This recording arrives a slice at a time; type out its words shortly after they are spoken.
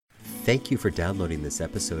Thank you for downloading this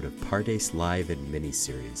episode of Pardes Live and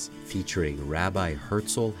Miniseries featuring Rabbi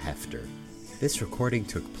Herzl Hefter. This recording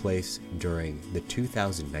took place during the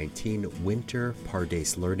 2019 Winter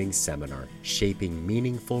Pardes Learning Seminar, Shaping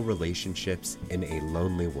Meaningful Relationships in a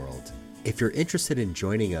Lonely World. If you're interested in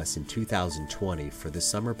joining us in 2020 for the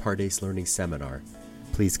Summer Pardes Learning Seminar,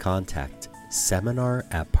 please contact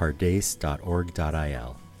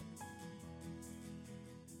seminar@pardes.org.il.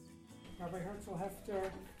 Rabbi Herzl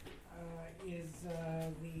Hefter is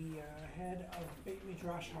the head of Beit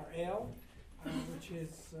Midrash Har'el, which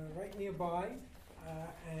is right nearby,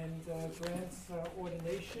 and grants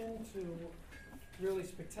ordination to really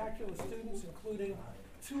spectacular students, including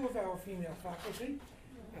two of our female faculty.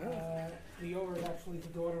 Leora is actually the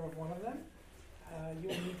daughter of one of them.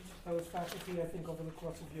 You'll meet those faculty, I think, over the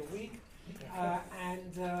course of your week. I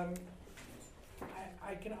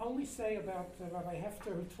can only say about Rabbi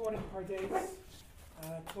Hefter, who taught in Pardes,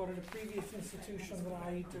 taught at a previous institution that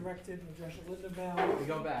I directed, Midrash Lindenbaum. We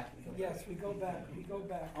go back. Yes, we go back.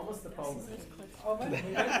 Almost to Poland. Oh,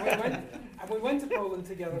 we went to Poland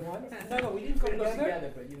together once. No, we didn't go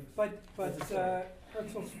together. But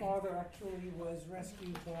Herzl's father actually was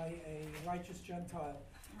rescued by a righteous Gentile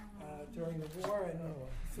during the war, and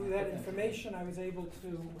through that information I was able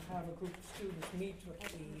to have a group of students meet with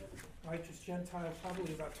the righteous Gentile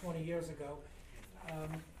probably about 20 years ago.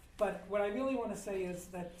 But what I really want to say is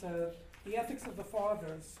that the ethics of the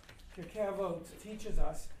fathers, Pirkei Avot, teaches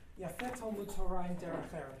us Yafet Talmud Torah and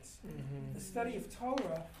Derech Eretz. The study of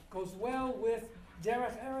Torah goes well with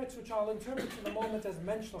Derech Eretz, which I'll interpret in a moment as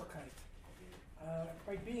Menschlichkeit,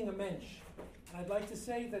 by being a mensch. And I'd like to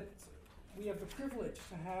say that we have the privilege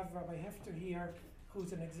to have Rabbi Hefter here,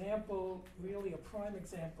 who's an example, really a prime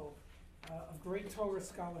example, of great Torah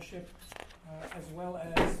scholarship, as well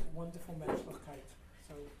as wonderful Menschlichkeit.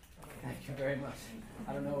 So, thank you very much.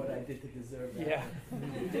 I don't know what I did to deserve that. Yeah,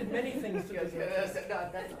 you did many things to deserve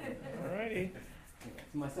that. All righty.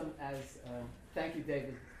 My son, thank you,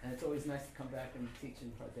 David, and it's always nice to come back and teach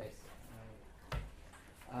in Pardes.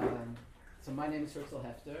 So my name is Herzl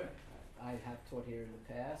Hefter. I have taught here in the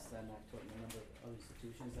past, and I've taught in a number of other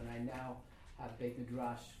institutions, and I now have Beit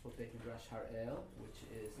Midrash for Beit Midrash Har'el, which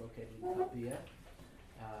is located in Kabia,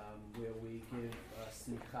 where we give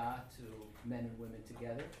smicha to men and women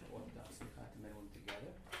together, Orthodox smicha to men and women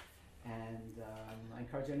together. And I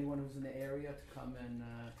encourage anyone who's in the area to come and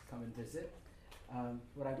visit.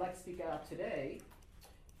 What I'd like to speak about today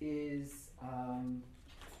is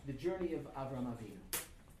the journey of Avraham Avinu.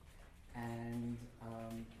 And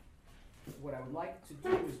what I would like to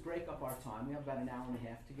do is break up our time. We have about an hour and a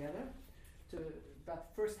half together. To about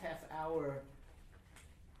the first half hour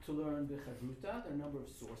to learn B'Chavruta. There are a number of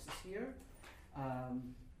sources here.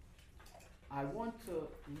 I want to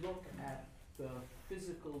look at the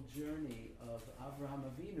physical journey of Avraham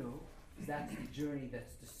Avinu. That's the journey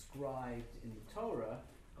that's described in the Torah,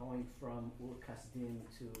 going from Ur Kasdim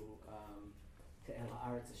to El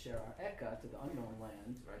Haaretz Asher Eka, to the unknown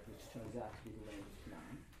land, right, which turns out to be the land of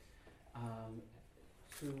Canaan.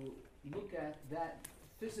 To look at that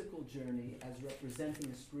physical journey as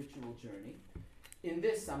representing a spiritual journey. In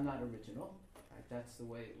this, I'm not original. Right? That's the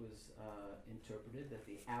way it was interpreted, that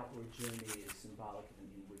the outward journey is symbolic of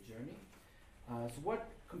an inward journey. So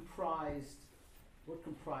what comprised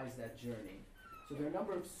that journey? So there are a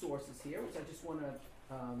number of sources here, which I just want to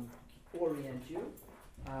orient you.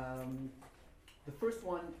 The first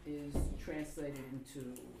one is translated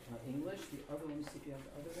into English. The other one, see if you have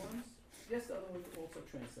the other ones. Yes, the other one's also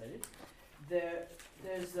translated.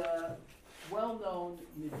 There's a well-known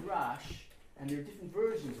midrash, and there are different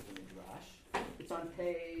versions of the midrash. It's on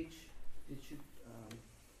page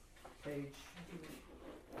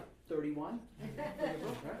 31. Okay,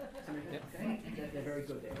 they're very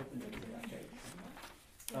good. They open it to that page.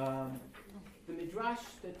 The midrash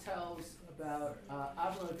that tells about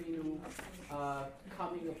Avraham Avinu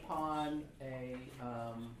coming upon a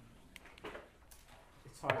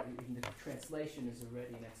it's hard, even the translation is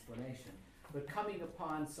already an explanation, but coming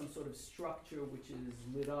upon some sort of structure which is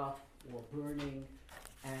lit up or burning,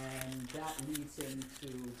 and that leads him to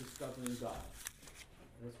discovering God.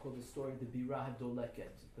 That's called the story of the Birah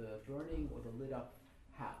HaDoleket, the burning or the lit up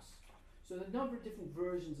house. So there are a number of different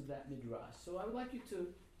versions of that midrash. So I would like you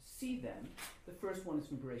to see them. The first one is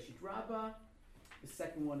from Bereshit Rabbah. The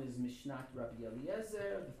second one is Mishnat Rabbi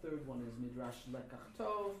Eliezer. The third one is Midrash Lekach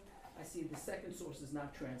Tov. I see the second source is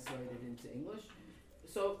not translated into English.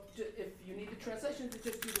 So if you need the translation,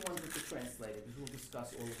 just do the ones which are translated, because we'll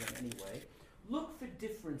discuss all of them anyway. Look for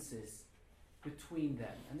differences between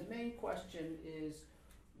them. And the main question is,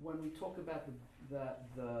 when we talk about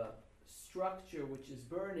the structure which is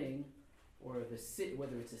burning, or the city,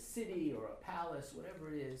 whether it's a city or a palace, whatever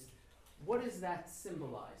it is, what does that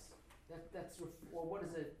symbolize? Or what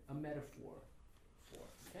is it a metaphor for?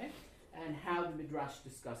 Okay, and how the midrash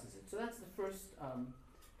discusses it. So that's the first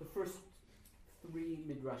three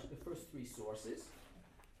midrash, the first three sources.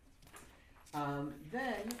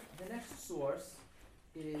 Then the next source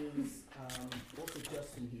is also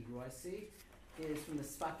just in Hebrew, I see, is from the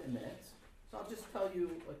Sfat Emet. So I'll just tell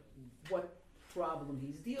you what problem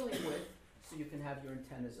he's dealing with so you can have your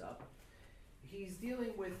antennas up. He's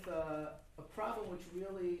dealing with a problem which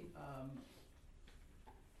really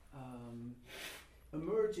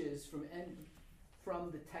emerges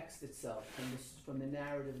from the text itself, from the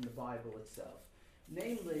narrative in the Bible itself.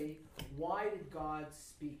 Namely, why did God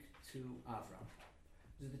speak to Avram?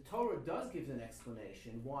 Because the Torah does give an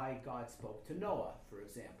explanation why God spoke to Noah, for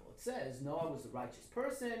example. It says Noah was a righteous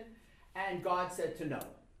person, and God said to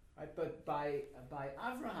Noah. Right? But by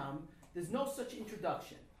Avraham, there's no such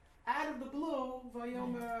introduction. Out of the blue,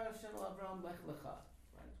 Vayomer Hashem el Avram lech lecha.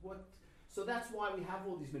 Right? So that's why we have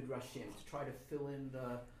all these midrashim to try to fill in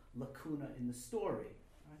the lacuna in the story.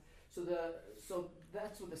 Right? So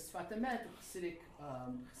that's what the Sfat Emet, Hasidic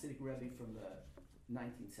Rebbe from the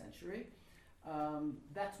 19th century.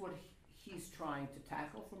 That's what he's trying to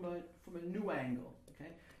tackle from a new angle.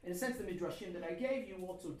 Okay, in a sense, the midrashim that I gave you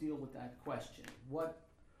also deal with that question. What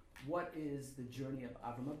is the journey of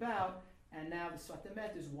Avram about? And now the Sfat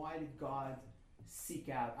Emet is, why did God seek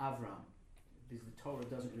out Avram? Because the Torah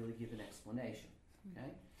doesn't really give an explanation.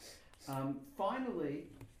 Okay. Finally,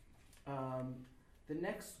 the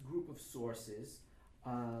next group of sources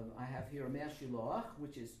I have here Mea Shiloach,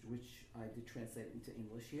 which I did translate into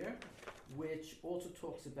English here, which also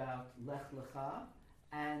talks about Lech Lecha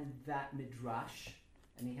and that midrash,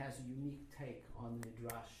 and he has a unique take on the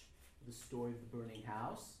midrash, the story of the burning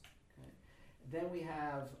house. Okay. Then we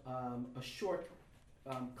have a short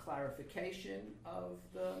clarification of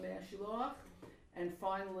the Mea Shiloach, and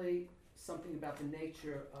finally something about the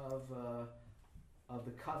nature of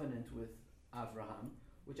the covenant with Avraham,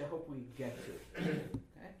 which I hope we get to. Okay?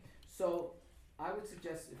 So I would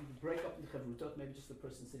suggest if you could break up into chavrutot, maybe just the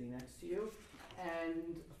person sitting next to you,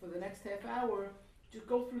 and for the next half hour, just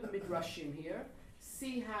go through the midrashim here,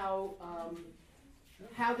 see how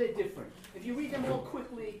they're different. If you read them all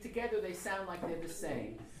quickly together, they sound like they're the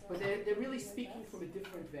same, but they're really speaking from a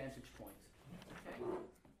different vantage point. Okay?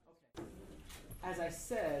 As I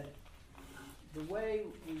said, the way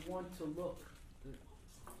we want to look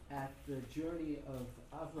at the journey of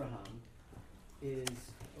Avraham is,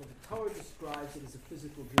 the Torah describes it as a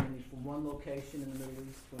physical journey from one location in the Middle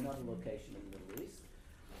East to another location in the Middle East.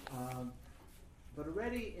 But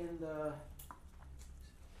already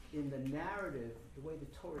in the narrative, the way the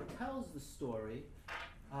Torah tells the story,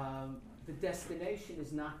 the destination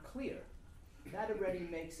is not clear. That already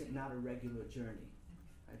makes it not a regular journey.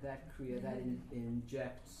 That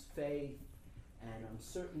injects faith and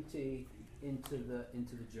uncertainty into the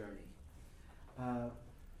journey.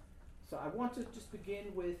 So I want to just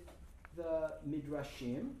begin with the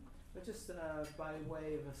midrashim, but just by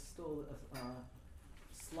way of a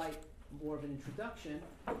slight more of an introduction.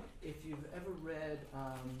 If you've ever read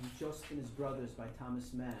Joseph and His Brothers by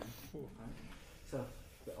Thomas Mann, so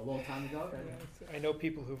a long time ago. I know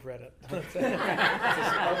people who've read it.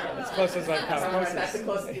 As close as I've come. That's the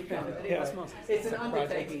closest you've come. Anyway, it's an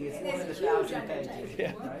undertaking. It's more than 1,000 pages.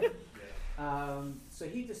 Yeah. Right? So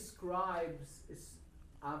he describes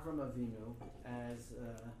Avram Avinu as,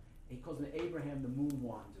 he calls him Abraham the moon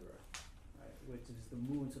wanderer, right? Which is the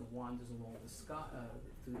moon sort of wanders along the sky,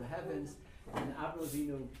 through the heavens, and Avram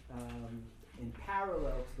Avinu, in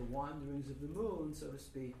parallel to the wanderings of the moon, so to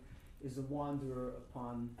speak, is a wanderer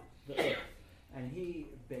upon the earth. And he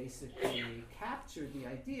basically captured the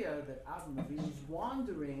idea that Avram Avinu's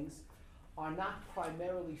wanderings are not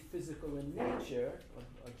primarily physical in nature, or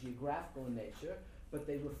geographical in nature, but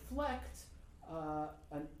they reflect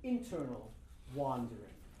an internal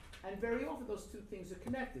wandering. And very often those two things are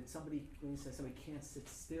connected. When you say somebody can't sit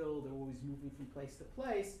still, they're always moving from place to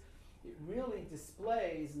place, it really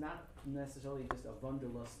displays not necessarily just a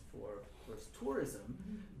wanderlust for tourism,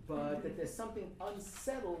 but that there's something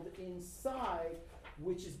unsettled inside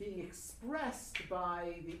which is being expressed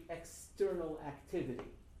by the external activity.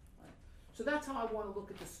 Right? So that's how I want to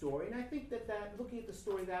look at the story, and I think that looking at the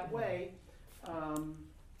story that way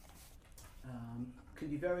can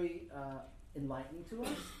be very enlightening to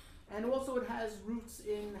us. And also it has roots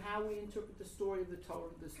in how we interpret the story of the Torah,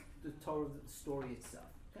 the story itself.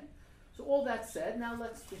 Okay? So all that said, now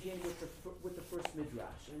let's begin with the first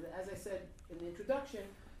midrash. And as I said in the introduction,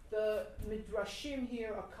 the midrashim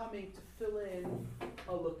here are coming to fill in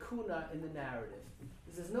a lacuna in the narrative.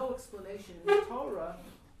 There's no explanation in the Torah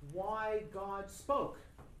why God spoke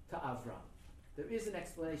to Avram. There is an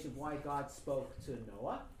explanation why God spoke to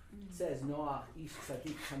Noah. It says, Noach ish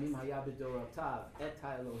tzadik tamim haya b'dorotav et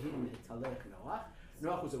ha'elohim hitalech Noach.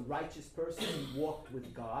 Noach was a righteous person who walked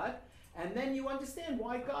with God. And then you understand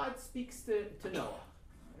why God speaks to Noah.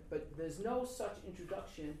 But there's no such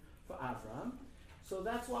introduction for Avram. So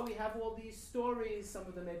that's why we have all these stories. Some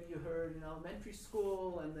of them maybe you heard in elementary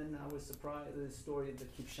school, and then I was surprised the story of the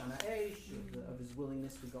Kibshana Eish, of his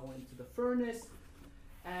willingness to go into the furnace.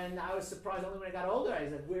 And I was surprised only when I got older. I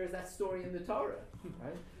said, where is that story in the Torah?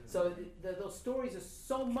 Right? So those stories are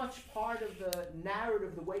so much part of the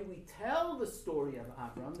narrative, the way we tell the story of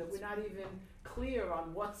Avram, that we're not even clear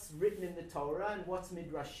on what's written in the Torah and what's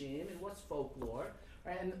midrashim and what's folklore.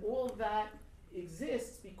 Right? And all that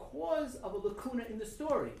exists because of a lacuna in the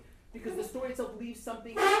story. Because the story itself leaves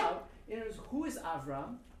something out. Who is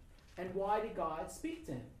Avram and why did God speak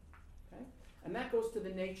to him? Okay? And that goes to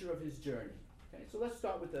the nature of his journey. Okay? So let's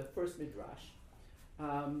start with the first midrash.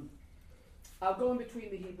 I'll go in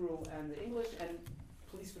between the Hebrew and the English, and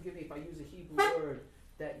please forgive me if I use a Hebrew word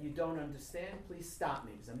that you don't understand. Please stop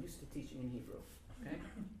me, because I'm used to teaching in Hebrew. Okay?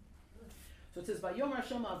 So it says, Vayomer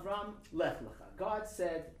Hashem Avram lech lecha. God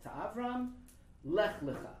said to Avram, lech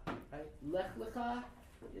lecha. Right? Lech lecha,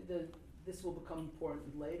 this will become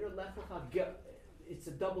important later. Lech lecha, it's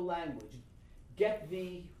a double language. Get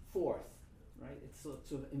thee forth. Right? It's sort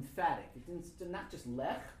of emphatic. It's not just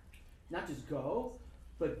lech, not just go,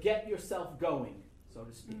 but get yourself going, so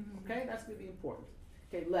to speak. Mm-hmm. Okay, that's going to be important.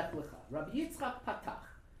 Okay, lech lecha. Rabbi Yitzchak patach.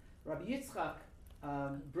 Rabbi Yitzchak,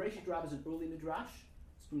 Bereshit Rabbah is an early midrash.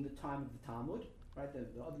 It's from the time of the Talmud. Right,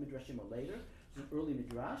 the other midrashim are later. It's an early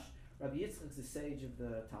midrash. Rabbi Yitzchak is the sage of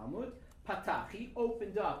the Talmud. Patach. He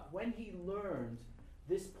opened up when he learned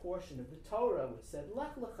this portion of the Torah, which said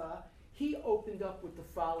lech lecha. He opened up with the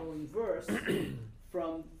following verse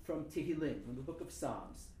from Tehillim, from the book of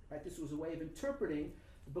Psalms. Right, this was a way of interpreting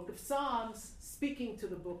the book of Psalms, speaking to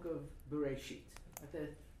the book of Bereshit. Right,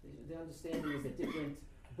 the understanding is that different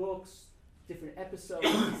books, different episodes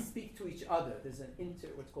speak to each other. There's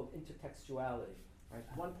what's called intertextuality. Right,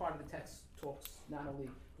 one part of the text talks not only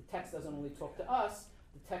the text doesn't only talk to us.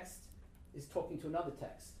 The text is talking to another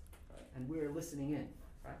text, right, and we're listening in.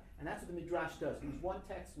 Right, and that's what the midrash does. It uses one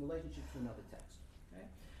text in relationship to another text.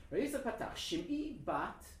 Okay, Reisa patach Shim'i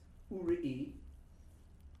bat Uri'i.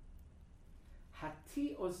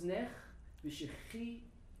 Hati oznech v'shechi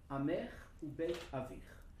amech ubeit avich.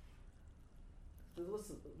 So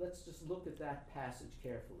let's just look at that passage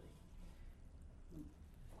carefully.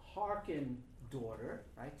 Hearken, daughter,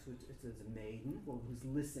 right? So it's a maiden who's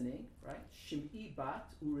listening, right? Shim'i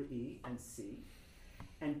bat Uri'i, and see,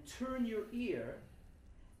 and turn your ear,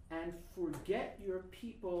 and forget your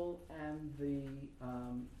people and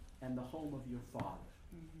the home of your father.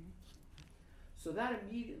 Mm-hmm. So that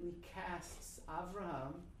immediately casts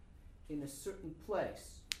Avraham in a certain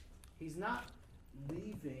place. He's not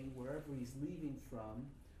leaving wherever he's leaving from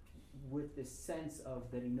with this sense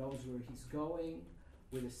of that he knows where he's going,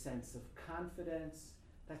 with a sense of confidence.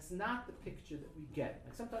 That's not the picture that we get.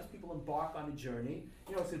 Like sometimes people embark on a journey,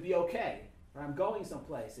 it's going to be okay, or I'm going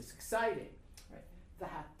someplace, it's exciting. Right? The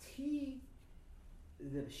Hati,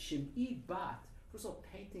 the Shim'i bat, first of all,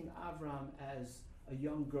 painting Avram as a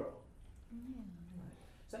young girl. Right?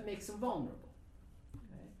 So that makes him vulnerable.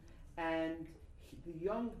 Okay? And the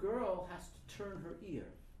young girl has to turn her ear.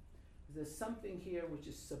 There's something here which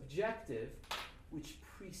is subjective, which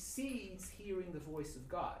precedes hearing the voice of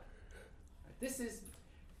God. Right?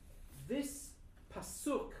 This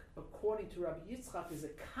pasuk, according to Rabbi Yitzchak, is a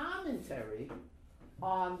commentary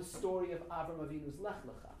on the story of Avram Avinu's Lech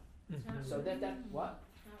Lecha. Mm-hmm. So that what?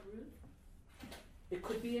 Not Ruth? It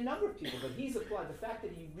could be a number of people, but he's applied the fact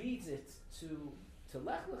that he reads it to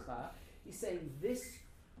Lech Lecha. He's saying this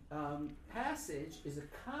passage is a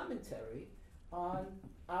commentary on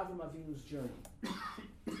Avram Avinu's journey.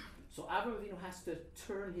 So Avram Avinu has to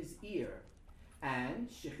turn his ear, and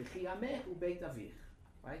Shechichi Amech Ubeit Avich,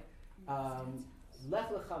 right? Lech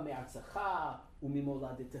Lecha me'artzacha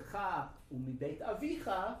u'mimoladetecha u'mibeit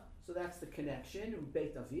avicha. So that's the connection.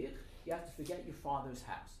 Ubeit Avich. You have to forget your father's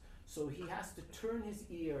house. So he has to turn his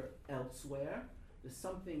ear elsewhere. There's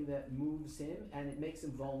something that moves him, and it makes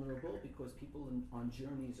him vulnerable because people on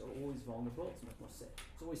journeys are always vulnerable. It's much more safe.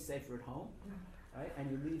 It's always safer at home, right?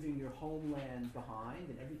 And you're leaving your homeland behind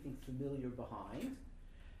and everything familiar behind.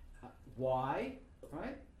 Why?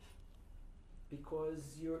 Right?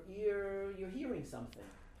 Because you're hearing something,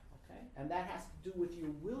 okay? And that has to do with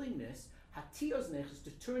your willingness Hatiyoznech is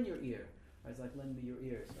to turn your ear. Right? It's like lend me your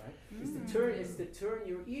ears, right? It's to turn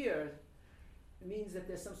your ear. It means that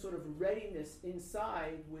there's some sort of readiness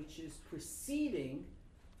inside which is preceding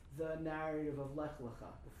the narrative of Lech Lecha,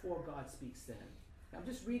 before God speaks to him. I'm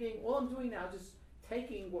just reading, all I'm doing now is just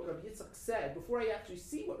taking what Rabbi Yitzchak said, before I actually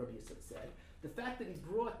see what Rabbi Yitzchak said. The fact that he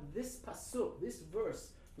brought this pasuk, this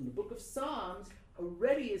verse from the book of Psalms,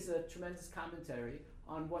 already is a tremendous commentary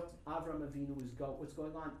on what Avram Avinu what's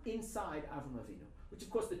going on inside Avram Avinu, which of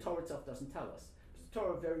course the Torah itself doesn't tell us. The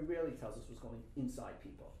Torah very rarely tells us what's going inside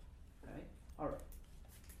people. Okay? All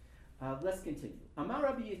right. Let's continue. Amar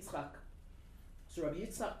Rabbi Yitzchak. So Rabbi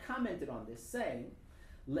Yitzchak commented on this, saying,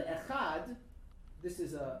 Le'echad, this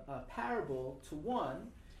is a parable to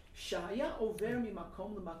one, Shaya over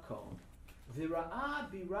mimakom lemakom,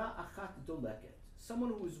 v'ra'a bira achat doleket. Someone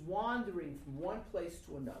who was wandering from one place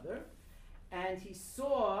to another, and he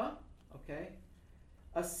saw,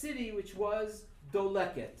 a city which was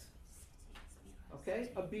doleket.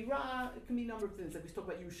 Okay, a bira, it can mean a number of things. Like we talk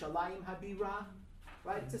about Yerushalayim habira,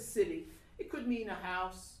 right? It's a city. It could mean a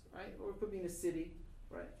house, right? Or it could mean a city,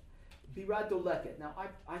 right? Bira doleket. Now,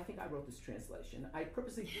 I think I wrote this translation. I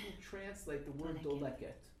purposely didn't translate the word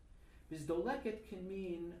doleket. Because doleket can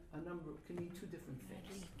mean two different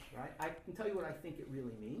things, right? I can tell you what I think it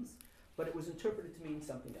really means, but it was interpreted to mean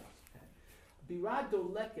something else. Okay? Bira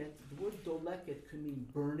doleket, the word doleket could mean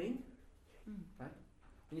burning, right?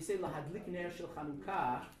 When you say lahadlik ner shel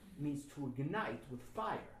Chanukah, it means to ignite with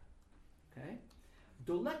fire. Okay?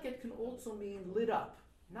 Doleket can also mean lit up,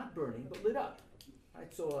 not burning, but lit up.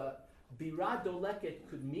 Right? So bira doleket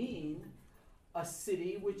could mean a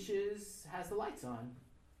city which has the lights on.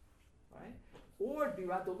 Right? Or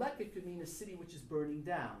bira doleket could mean a city which is burning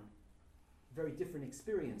down. Very different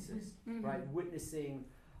experiences, right? Witnessing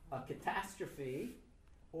a catastrophe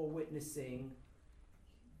or witnessing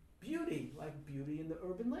beauty, like beauty in the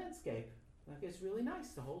urban landscape. Like it's really nice.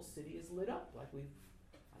 The whole city is lit up. Like I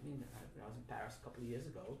was in Paris a couple of years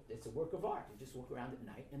ago. It's a work of art. You just walk around at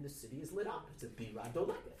night and the city is lit up. It's a bira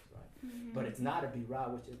doleket, right? But it's not a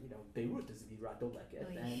bira, which is, Beirut is a bira doleket,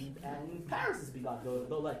 and Paris is a bira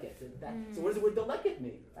doleket. So what does the word doleket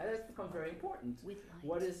mean? Right? That's become very important.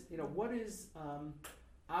 What is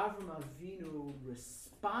Avram Avinu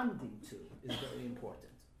responding to is very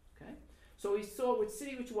important. Okay, so he saw which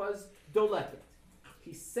city which was doleket.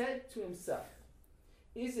 He said to himself,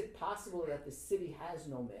 is it possible that the city has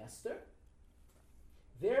no master?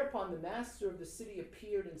 Thereupon the master of the city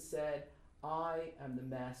appeared and said, I am the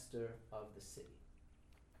master of the city.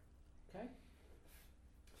 Okay?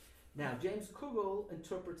 Now, James Kugel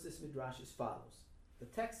interprets this midrash as follows. The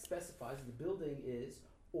text specifies that the building is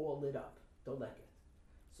all lit up, doleket.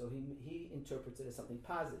 So he interprets it as something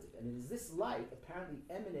positive. And it is this light, apparently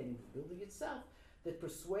emanating from the building itself, that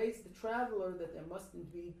persuades the traveler that there must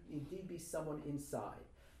indeed be someone inside.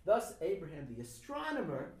 Thus, Abraham the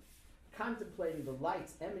astronomer, contemplating the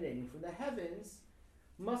lights emanating from the heavens,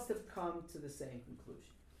 must have come to the same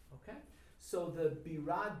conclusion. Okay? So the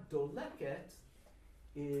bira doleket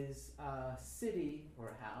is a city or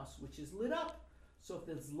a house which is lit up. So if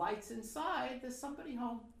there's lights inside, there's somebody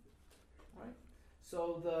home. Right?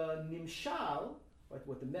 So the nimshal,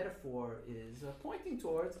 what the metaphor is pointing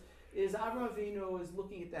towards, is Avraham Avinu is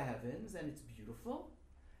looking at the heavens, and it's beautiful,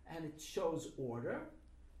 and it shows order,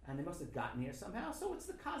 and they must have gotten here somehow. So it's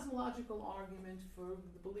the cosmological argument for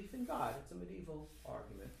the belief in God. It's a medieval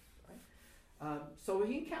argument, right? So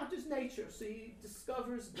he encounters nature, so he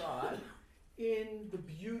discovers God in the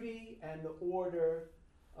beauty and the order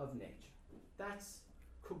of nature. That's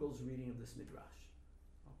Kugel's reading of this midrash.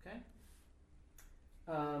 Okay?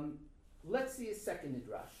 Let's see a second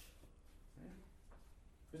midrash.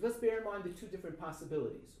 Because let's bear in mind the two different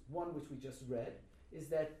possibilities. One, which we just read, is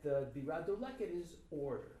that the bira doleket is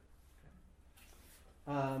order.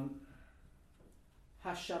 Okay.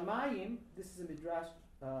 Hashamayim, this is a midrash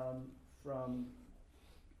from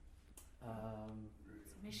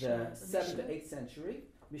the 7th to 8th century,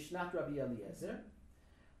 Mishnat Rabbi Eliezer.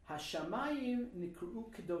 Hashamayim nikru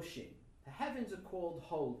kedoshim. The heavens are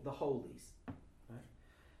called the holies.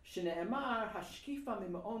 Shne'emar hashkifa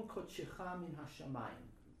mima'on kodshecha min hashamayim.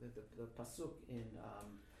 The pasuk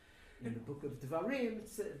in the book of Devarim, it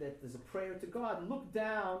says that there's a prayer to God, look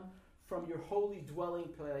down from your holy dwelling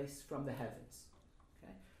place from the heavens.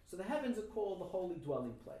 Okay? So the heavens are called the holy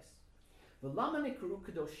dwelling place. V'lama nikru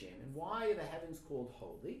kadoshim, and why are the heavens called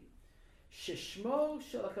holy? Sheshmo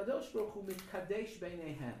shel HaKadosh Baruch Hu mitkadesh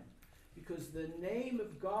beineihem, because the name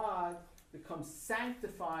of God becomes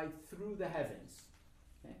sanctified through the heavens.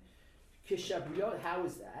 Kishabriot, how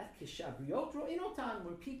is that? Kishabriot ro'inotan,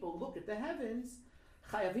 when people look at the heavens,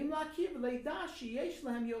 Chayavim la'akir v'leida sheyesh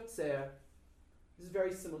lahem yotzer. This is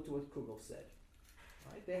very similar to what Kugel said.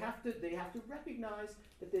 Right? They have to recognize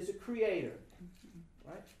that there's a creator.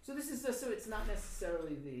 Right? So this is so it's not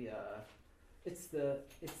necessarily it's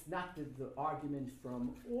not the argument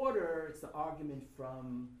from order, it's the argument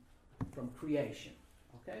from creation.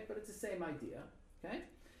 Okay? But it's the same idea. Okay?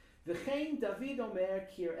 V'chein David omer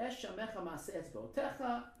kir'eh shamecha ma'aseh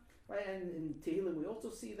etzba'otecha. Right? And in Tehillim we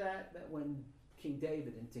also see that when King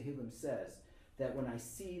David in Tehillim says that when I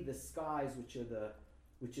see the skies, which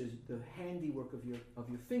is the handiwork of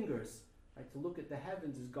your fingers, right? To look at the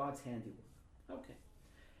heavens is God's handiwork. Okay.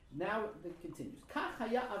 Now it continues. Kach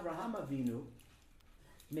haya Avraham Avinu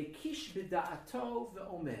mekish b'da'ato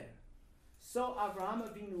ve'omer. So Avraham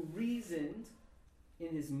Avinu reasoned in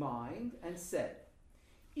his mind and said,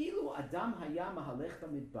 Ilu Adam haya mahalech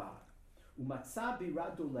b'midbar umatza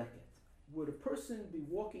bira doleket. Would a person be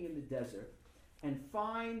walking in the desert and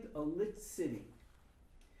find a lit city?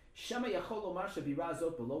 Shema yachol omar shabira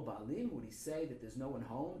zot below ba'alim. Would he say that there's no one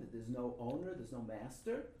home, that there's no owner, there's no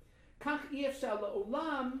master? Kach efshar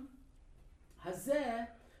la'olam hazeh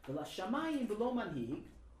v'lashamayim below manhig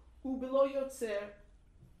u'below yotzer.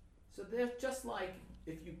 So they're just like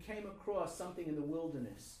if you came across something in the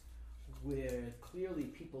wilderness where clearly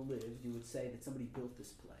people lived, you would say that somebody built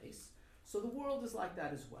this place. So the world is like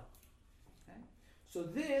that as well. Okay? So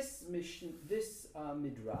this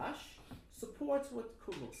midrash supports what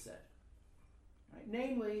Kugel said. Right?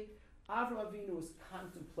 Namely, Avraham Avinu was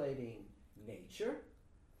contemplating nature.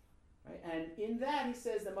 Right? And in that he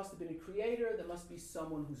says there must have been a creator, there must be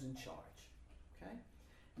someone who's in charge. Okay?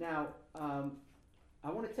 Now, I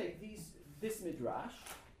want to take this midrash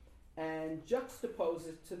and juxtapose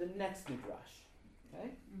it to the next midrash.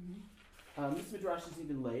 Okay? Mm-hmm. This midrash is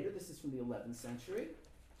even later. This is from the 11th century.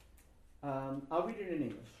 I'll read it in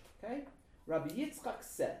English. Okay? Rabbi Yitzchak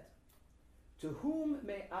said, "To whom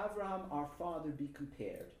may Avraham our father be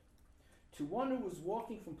compared? To one who was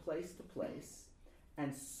walking from place to place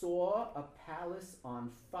and saw a palace on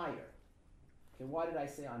fire." Okay, why did I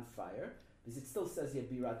say on fire? Because it still says here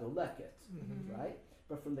bira doleket, right?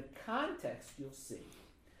 But from the context, you'll see.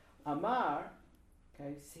 Amar,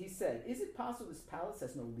 okay, he said, "Is it possible this palace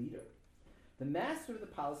has no leader?" The master of the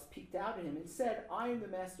palace peeked out at him and said, "I am the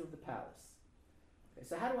master of the palace." Okay,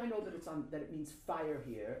 so how do I know that it means fire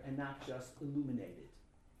here and not just illuminated?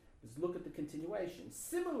 Let's look at the continuation.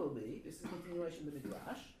 Similarly, this is the continuation of the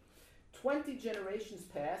Midrash. 20 generations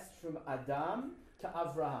passed from Adam to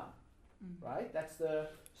Avraham. Right? That's the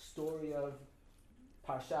story of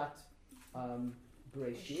Parshat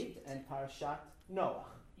Bereshit and Parshat Noach.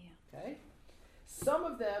 Okay? Some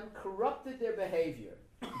of them corrupted their behavior.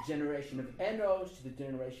 The generation of Enosh, the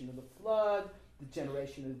generation of the flood, the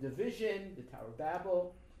generation of the division, the Tower of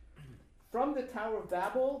Babel. From the Tower of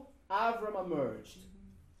Babel, Avram emerged.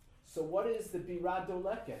 So what is the Bira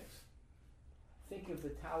Doleket? Think of the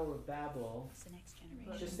Tower of Babel. It's the next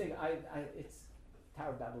generation. Just think, it's Tower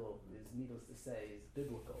of Babel is, needless to say, is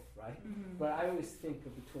biblical, right? But I always think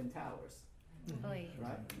of the Twin Towers, right?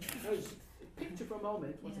 No, just picture for a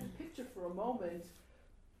moment, picture for a moment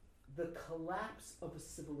the collapse of a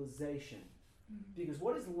civilization. Because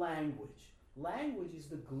what is language? Language is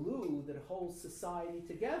the glue that holds society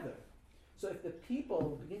together. So if the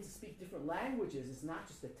people begin to speak different languages, it's not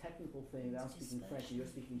just a technical thing that I'm speaking French and you're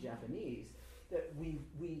speaking Japanese, that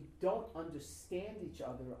we don't understand each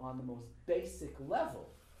other on the most basic level.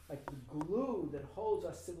 Like the glue that holds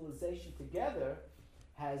our civilization together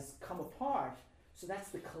has come apart. So that's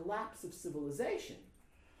the collapse of civilization.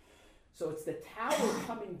 So it's the tower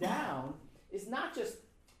coming down is not just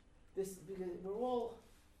this, because we're all,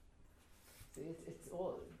 see,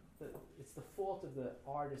 it's the fault of the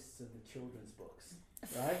artists of the children's books,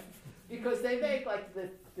 right? Because they make like the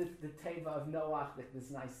Teva of Noach, like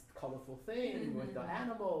this nice colorful thing with the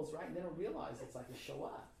animals, right? And they don't realize it's like a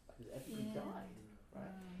Shoah, like everybody died, right?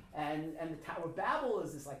 And the Tower of Babel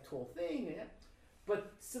is this like tall thing,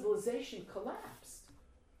 but civilization collapsed,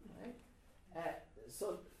 right?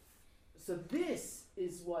 So this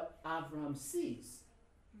is what Avram sees.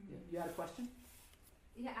 You had a question?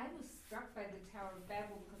 Yeah, I was struck by the Tower of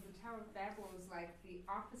Babel because the Tower of Babel was like the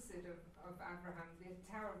opposite of Abraham. The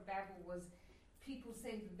Tower of Babel was people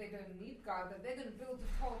saying that they're going to meet God, that they're going to build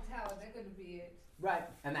a tall tower, they're going to be it. Right,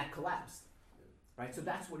 and that collapsed. Right, so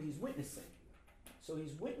that's what he's witnessing. So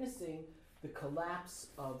he's witnessing the collapse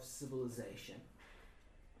of civilization.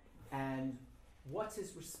 And what's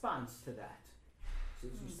his response to that? So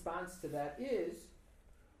his response to that is,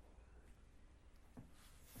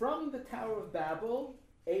 from the Tower of Babel,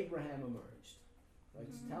 Abraham emerged. Right?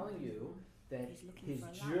 It's telling you that his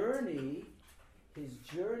journey his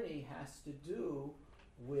journey has to do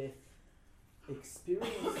with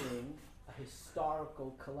experiencing a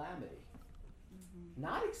historical calamity,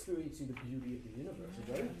 not experiencing the beauty of the universe.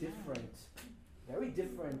 A very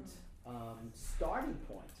different starting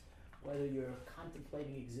point. Whether you're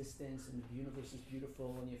contemplating existence and the universe is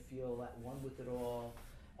beautiful and you feel at one with it all,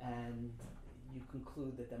 and you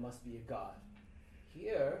conclude that there must be a God.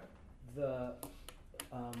 Here, the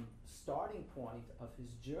starting point of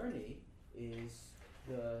his journey is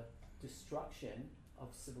the destruction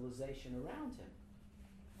of civilization around him.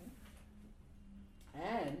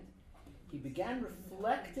 And he began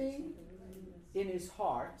reflecting in his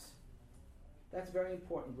heart. That's very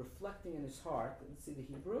important, reflecting in his heart. Let's see the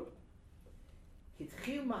Hebrew.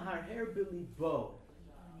 Hitchil maharher bilibo.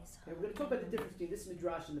 Okay, we're going to talk about the difference between this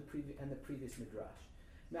midrash and the previous midrash.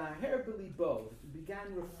 Maharher bilibo,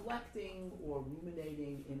 began reflecting or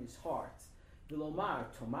ruminating in his heart. Bilomar,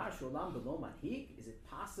 tomar sholam belo manhig. Is it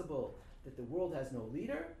possible that the world has no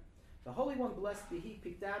leader? The Holy One, blessed be He,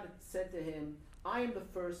 picked out and said to him, I am the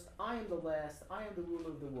first, I am the last, I am the ruler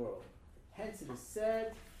of the world. Hence it is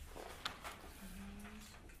said,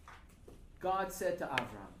 God said to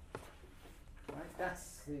Avram. Right?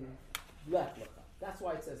 That's the Lech Lecha. That's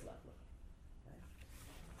why it says Lech Lecha. Okay?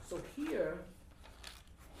 So here,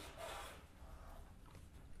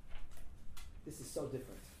 this is so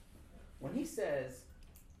different. When he says,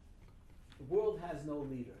 the world has no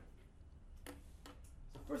leader.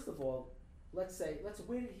 So first of all, where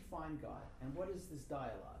did he find God? And what is this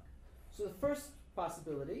dialogue? So the first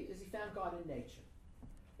possibility is he found God in nature.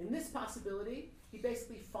 In this possibility, he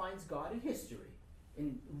basically finds God in history,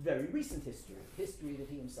 in very recent history that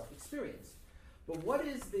he himself experienced. But what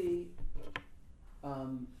is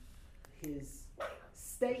his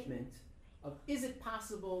statement of, is it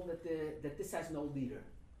possible that this has no leader?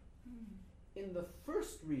 In the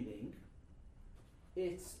first reading,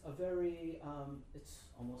 it's a very, it's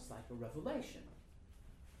almost like a revelation.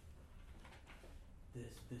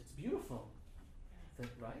 It's beautiful,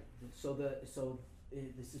 right?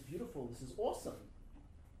 This is beautiful. This is awesome.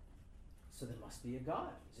 So there must be a God.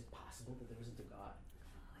 Is it possible that there isn't a God?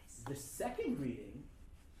 The second reading,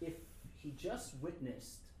 if he just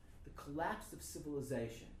witnessed the collapse of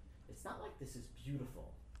civilization, it's not like this is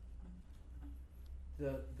beautiful.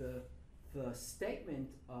 The statement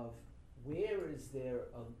of where is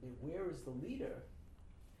the leader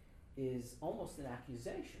is almost an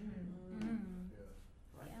accusation.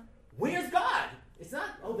 Right? Yeah. Where's God? It's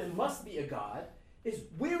not, oh, there must be a God. It's,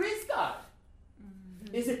 where is God?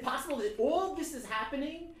 Is it possible that all this is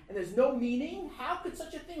happening and there's no meaning? How could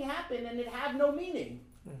such a thing happen and it have no meaning?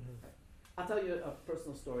 I'll tell you a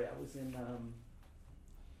personal story. I was in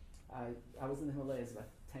the Himalayas about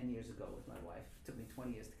 10 years ago with my wife. It took me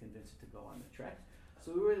 20 years to convince her to go on the trek.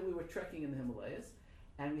 So we were trekking in the Himalayas,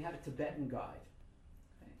 and we had a Tibetan guide.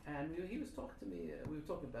 Okay? And he was talking to me, we were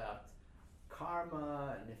talking about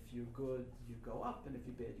karma, and if you're good, you go up, and if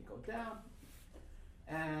you're bad, you go down.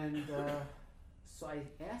 And so I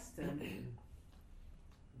asked him,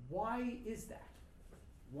 why is that?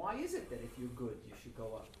 Why is it that if you're good, you should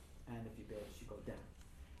go up, and if you're bad, you should go down?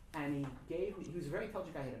 And he was a very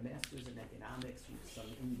intelligent guy. He had a master's in economics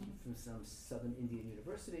from some southern Indian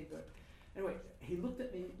university. But anyway, he looked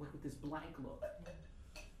at me with this blank look.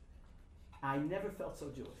 I never felt so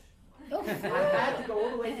Jewish. I had to go all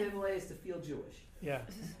the way to the Himalayas to feel Jewish. Yeah.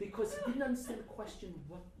 Because he didn't understand the question,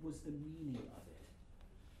 what was the meaning of it?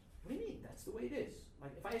 What do you mean? That's the way it is.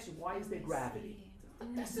 Like if I ask you, why is there gravity?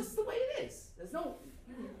 That's just the way it is. There's no...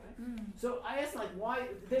 So I asked like why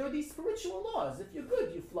there are these spiritual laws. If you're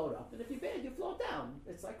good, you float up, and if you're bad, you float down.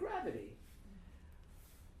 It's like gravity.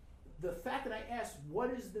 The fact that I asked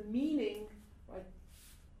what is the meaning, right,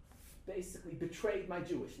 basically betrayed my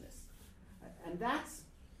Jewishness. And that's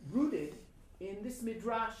rooted in this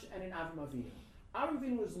midrash and in Avram Avinu. Avram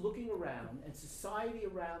Avinu was looking around, and society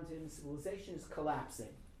around him, civilization is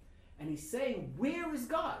collapsing. And he's saying, where is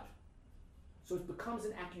God? So it becomes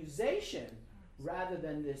an accusation rather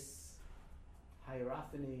than this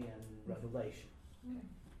hierophany and revelation.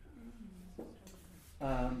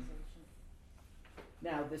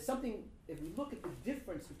 Now, there's something, if we look at the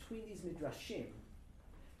difference between these midrashim,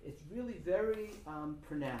 it's really very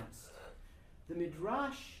pronounced. The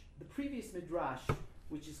midrash, the previous midrash,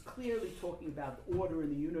 which is clearly talking about the order in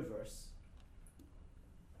the universe,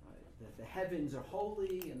 that the heavens are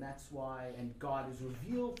holy, and that's why, and God is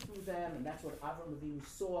revealed through them, and that's what Avram Avinu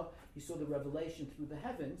saw. He saw the revelation through the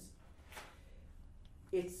heavens.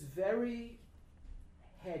 It's very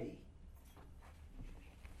heady.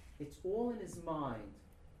 It's all in his mind.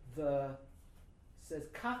 The says,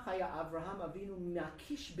 Kach haya Avraham Avinu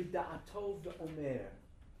makish b'da'ato v'omer.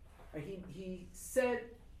 He said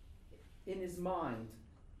in his mind,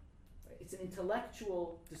 it's an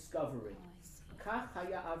intellectual discovery. Kach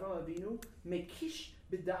haya Avraham Avinu makish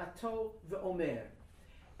b'da'ato v'omer.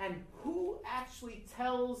 And who actually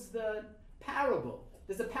tells the parable?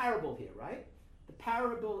 There's a parable here, right? The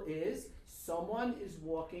parable is someone is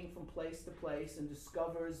walking from place to place and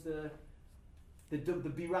discovers the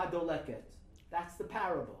Bira Doleket. That's the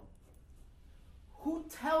parable. Who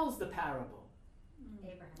tells the parable?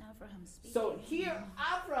 Abraham speaking. So here,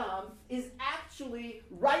 Abraham is actually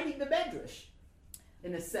writing the Medrash,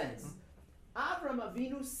 in a sense. Abraham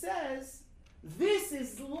Avinu says, this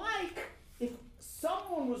is like if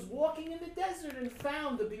someone was walking in the desert and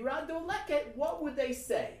found the Bira Doleket, what would they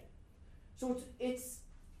say? So it's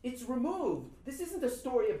removed. This isn't a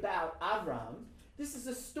story about Abraham. This is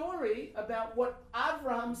a story about what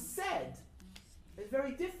Abraham said. It's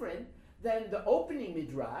very different than the opening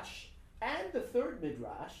Midrash and the third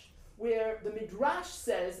Midrash, where the Midrash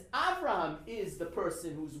says Abraham is the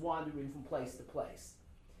person who's wandering from place to place.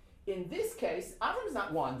 In this case, Abraham's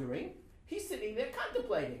not wandering. He's sitting there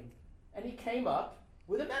contemplating. And he came up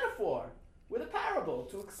with a metaphor, with a parable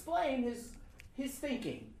to explain his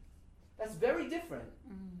thinking. That's very different.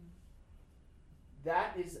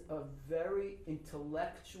 That is a very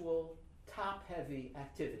intellectual, top-heavy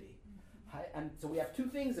activity. And so we have two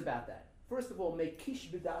things about that. First of all, mekish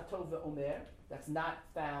b'da'ato v'omer, that's not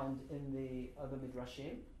found in the other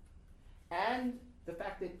midrashim, and the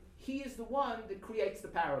fact that he is the one that creates the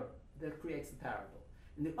parable.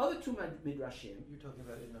 In the other two midrashim, you're talking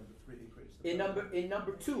about in number 3, he creates the parable. In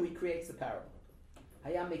number 2, he creates the parable.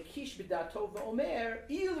 Haya mekish b'da'ato v'omer,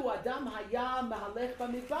 ilu adam haya mahalech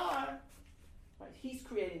b'midbar. Right, he's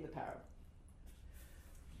creating the parable.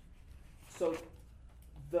 So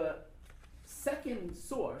the second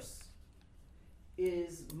source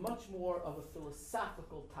is much more of a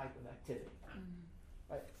philosophical type of activity.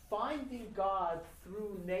 Right? Finding God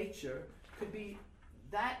through nature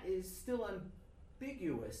that is still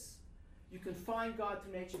ambiguous. You can find God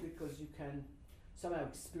through nature because you can somehow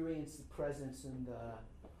experience the presence and the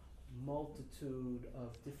multitude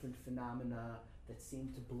of different phenomena that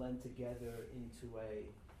seem to blend together into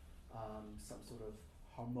some sort of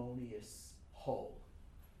harmonious whole.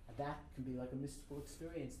 And that can be like a mystical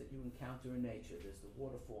experience that you encounter in nature. There's the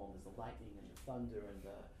waterfall, and there's the lightning, and the thunder,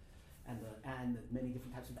 and the many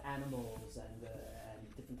different types of animals, and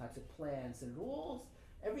different types of plants, and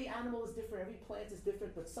every animal is different, every plant is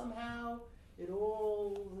different, but somehow it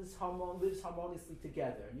all lives harmoniously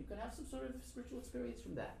together. And you can have some sort of spiritual experience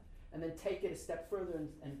from that, and then take it a step further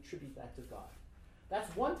and attribute that to God.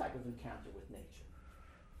 That's one type of encounter with nature.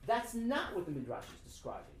 That's not what the Midrash is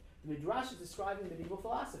describing. The Midrash is describing medieval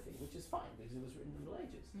philosophy, which is fine because it was written in the Middle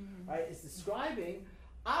Ages. Right? It's describing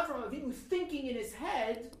Avraham Avinu thinking in his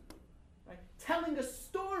head, right, telling a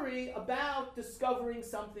story about discovering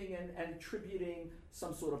something and attributing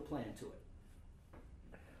some sort of plan to it.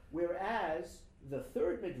 Whereas the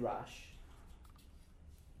third Midrash,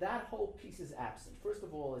 that whole piece is absent. First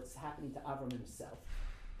of all, it's happening to Avraham himself.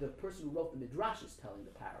 The person who wrote the Midrash is telling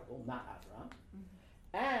the parable, not Avraham.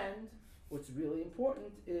 And what's really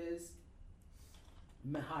important is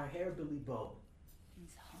meharher b'libo,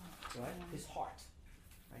 right? His heart,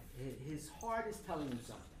 right? His heart is telling him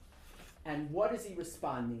something. And what is he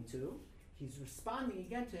responding to? He's responding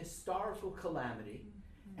again to historical calamity,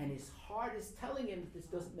 and his heart is telling him this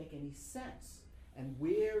doesn't make any sense. And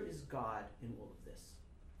where is God in all of this?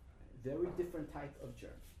 Very different type of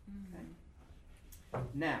journey. Okay?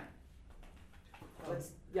 Now,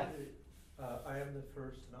 let's, yeah. I am the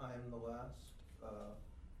first and I am the last.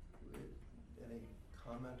 Any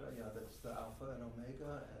comment? That's the Alpha and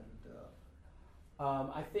Omega,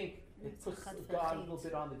 and I think it puts God a little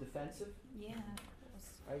bit on the defensive. Yeah.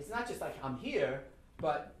 Right? It's not just like I'm here,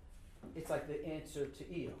 but it's like the answer to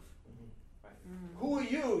Eve. Right? Who are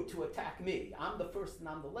you to attack me? I'm the first and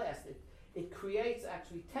I'm the last. It creates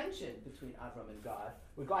actually tension between Avram and God,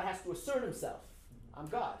 where God has to assert himself. I'm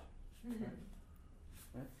God.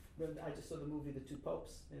 Right? Remember, I just saw the movie The Two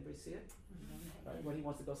Popes. Anybody see it? Right? When he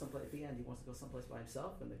wants to go someplace at the end, he wants to go someplace by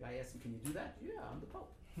himself, and the guy asks him, "Can you do that?" "Yeah, I'm the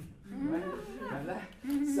Pope." Right? Remember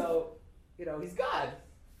that? So, he's God.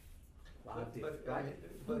 but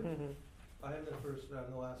I am the first and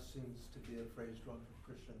I'm the last seems to be a phrase drawn from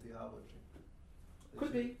Christian theology.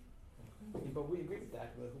 Could be. But we agree with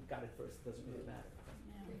that. But who got it first? It doesn't really matter.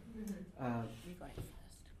 You're going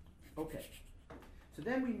first. Okay. So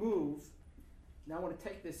then we move. Now I want to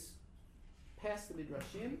take this past the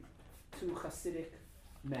Midrashim to Hasidic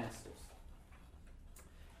masters.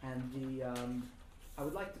 And the I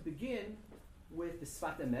would like to begin with the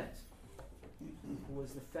Sfat Emet, who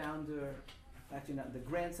was the founder, actually not, the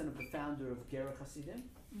grandson of the founder of Gera Hasidim.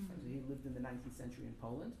 So he lived in the 19th century in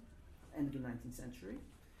Poland, end of the 19th century.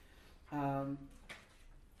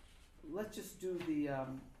 Let's just do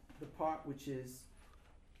the part which is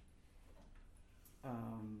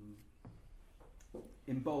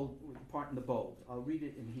in bold, the part in the bold. I'll read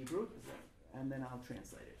it in Hebrew, and then I'll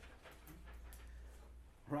translate it.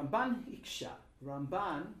 Ramban Iksha.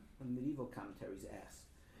 Ramban, from medieval commentaries, asked,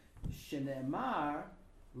 Shene'emar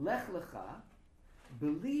lech lecha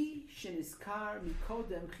beli shenizkar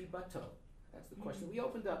mikodem chibato. That's the question we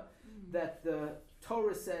opened up. That the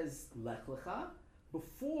Torah says lech lecha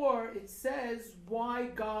before it says why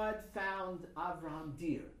God found Avraham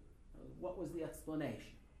dear. What was the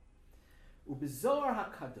explanation? Ubezohar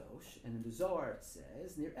HaKadosh, and in the Zohar it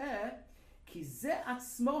says, Nir'eh ki ze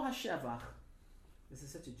atzmo hashevach. This is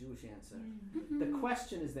such a Jewish answer. The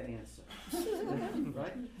question is the answer.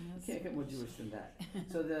 Right? You can't get more Jewish than that.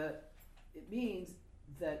 So it means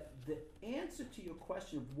that the answer to your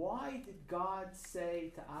question of why did God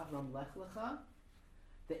say to Avram Lech Lecha,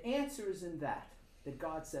 the answer is in that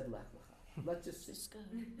God said Lech Lecha. Let's just go.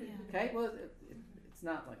 Okay? Well, it's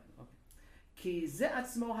not like, okay. Ki ze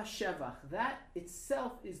atzmo hashevach, that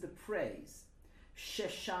itself is the praise.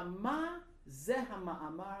 Sheshama ze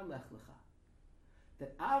hama'amar Lech Lecha.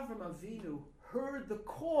 That Avram Avinu heard the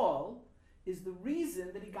call is the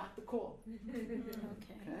reason that he got the call.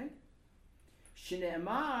 Okay?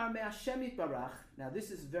 Shne'emar me'Hashem yitbarach. Now this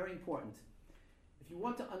is very important. If you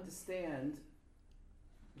want to understand,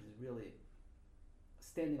 this is really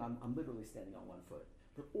I'm literally standing on one foot.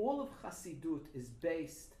 But all of Chassidut is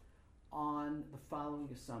based on the following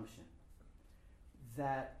assumption.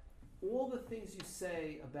 That all the things you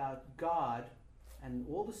say about God and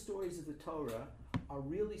all the stories of the Torah are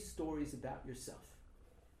really stories about yourself.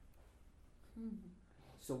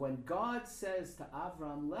 So when God says to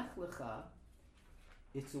Avram, Lech Lecha,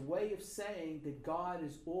 it's a way of saying that God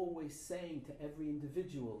is always saying to every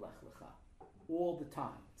individual, Lech Lecha, all the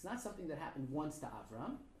time. It's not something that happened once to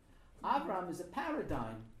Avram. Avram is a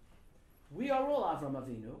paradigm. We are all Avram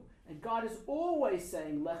Avinu, and God is always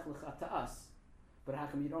saying, Lech Lecha to us. But how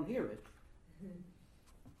come you don't hear it?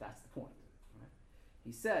 That's the point. Right?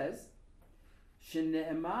 He says,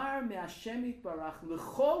 Shene'emar me'Hashem yitbarach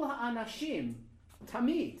l'chol ha'anashim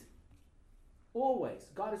tamid. Always.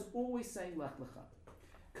 God is always saying Lech Lecha.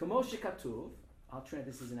 Kamo shekatuv, I'll translate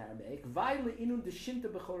this as in Aramaic, Vai le'inun deshimta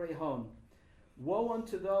b'chorei hon. Woe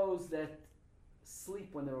unto those that sleep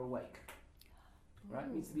when they're awake. Right?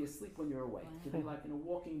 It means to be asleep when you're awake. To be like in a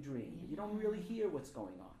walking dream. You don't really hear what's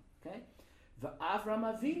going on. Okay? V'Avram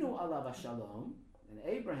Avinu alav hashalom, and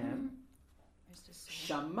Abraham,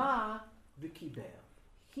 Shama v'kibel.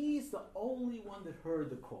 He's the only one that heard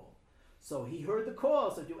the call. So he heard the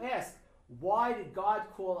call. So if you ask, why did God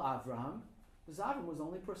call Avram? Because Avram was the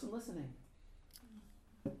only person listening.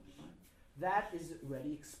 That is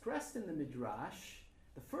already expressed in the Midrash.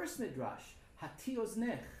 The first Midrash, Hati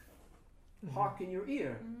Oznech, hearken your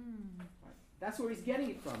ear. Right? That's where he's getting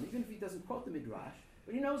it from, even if he doesn't quote the Midrash,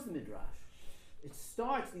 but he knows the Midrash. It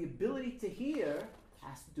starts, the ability to hear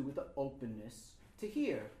has to do with the openness to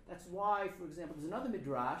hear. That's why, for example, there's another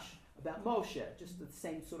Midrash about Moshe, just the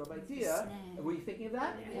same sort of idea. Were you thinking of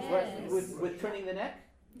that? Yes. With turning the neck?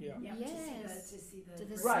 Yeah. Yes. To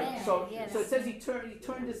the Right, snare, so yes. so it says he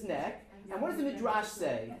turned his neck, and what does the Midrash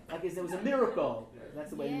say? Like there was a miracle. That's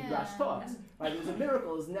the way the Midrash talks. Right, there was a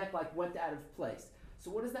miracle, his neck like went out of place. So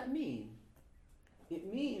what does that mean?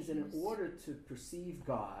 It means that in order to perceive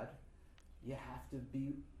God, you have to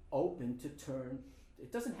be open to turn.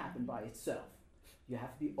 It doesn't happen by itself. You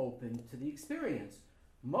have to be open to the experience.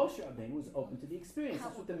 Moshe Rabbeinu was open to the experience.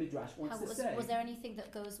 That's what the Midrash wants to say. Was there anything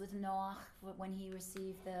that goes with Noach when he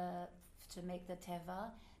received to make the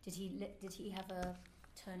teva? Did he have a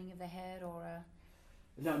turning of the head or a?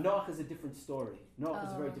 No, Noach is a different story. Noach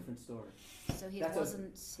is a very different story. So he That's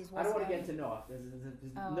wasn't. I don't want to get into Noach.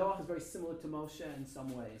 Noach is very similar to Moshe in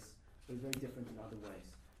some ways, but he's very different in other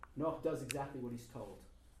ways. Noach does exactly what he's told.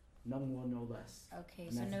 No more, no less. Okay,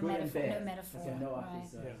 And so that's no good and metaphor. bad. No metaphor. That's what Noach Right.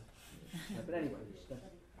 is. But anyway,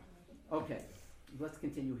 okay, let's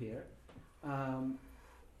continue here.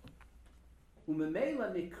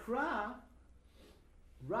 Umemela nikra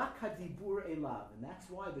rak hadibur elav, and that's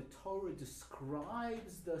why the Torah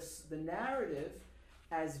describes the narrative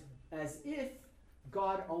as if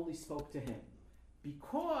God only spoke to him,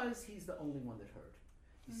 because he's the only one that heard.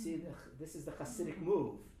 You see, this is the Hasidic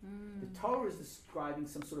move. The Torah is describing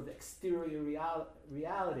some sort of exterior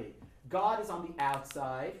reality. God is on the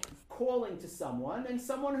outside, calling to someone, and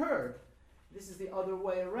someone heard. This is the other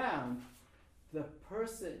way around. The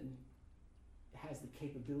person has the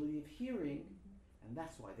capability of hearing, and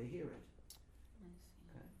that's why they hear it.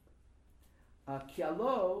 Ki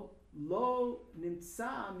alo lo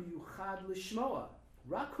nimtza miyuchad lishmoa.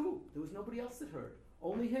 Rak hu. There was nobody else that heard.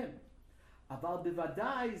 Only him. Aval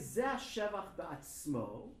bivadai zeh shevach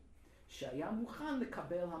ba'atzmo she'aya muchan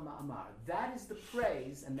lekabel ha'ma'amar. That is the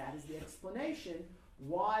praise and that is the explanation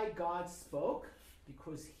why God spoke,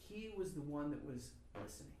 because he was the one that was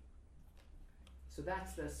listening. So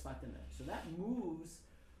that's the Sfat Emet. So that moves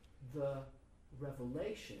the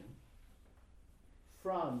revelation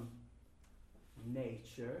from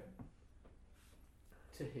nature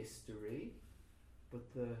to history,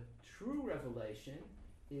 but the true revelation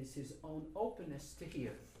is his own openness to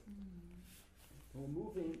hear. We're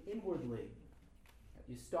moving inwardly.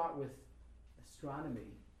 You start with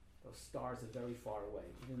astronomy. Those stars are very far away,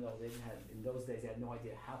 even though in those days they had no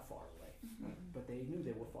idea how far away, but they knew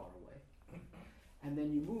they were far away. And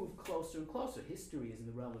then you move closer and closer. History is in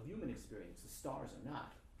the realm of human experience. The stars are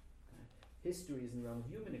not. History is in the realm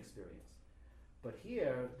of human experience. But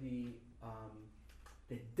here, the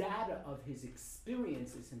data of his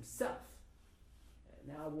experience is himself.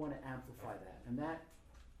 Now I want to amplify that. And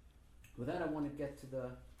with that I want to get to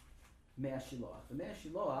the Mea Shiloach. The Mea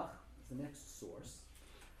Shiloach is the next source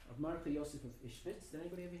of Marka Yosef of Ishvitz. Did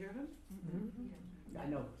anybody ever hear of him? Mm-hmm. I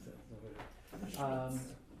know.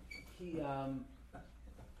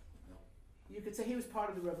 You could say he was part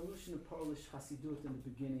of the revolution of Polish Hasidut in the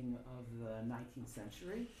beginning of the 19th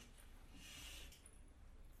century.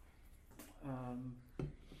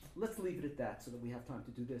 Let's leave it at that so that we have time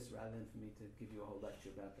to do this rather than for me to give you a whole lecture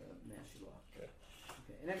about the Mea Shiloach. Okay.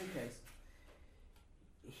 In any case,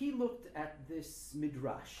 he looked at this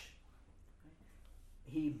midrash.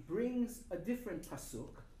 He brings a different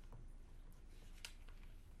pasuk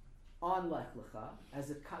on Lech Lecha,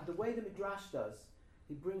 the way the midrash does.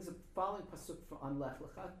 He brings a following pasuk on Lech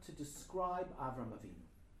Lecha to describe Avram Avinu.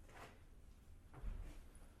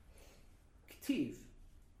 Ktiv,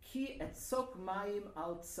 ki etzok mayim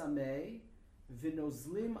al tzamei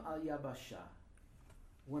v'nozlim al yabasha.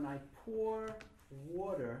 When I pour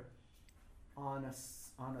water on a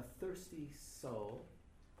thirsty soul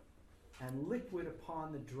and liquid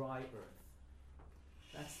upon the dry earth.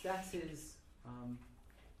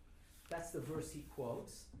 That's the verse he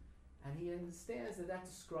quotes, and he understands that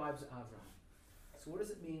describes Avram. So what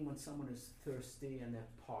does it mean when someone is thirsty and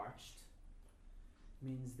they're parched? It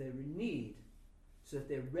means they're in need, so that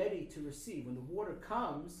they're ready to receive. When the water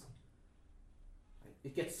comes,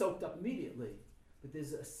 it gets soaked up immediately, but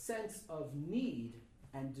there's a sense of need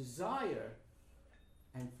and desire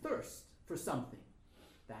and thirst for something.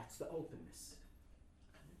 That's the openness.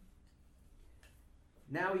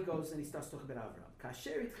 Now he goes and he starts talking about Avram.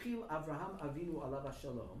 Kasher itchil Avraham Avinu alav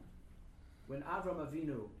hashalom. When Avram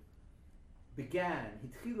Avinu began,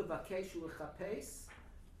 hitchil levakesh ulechapes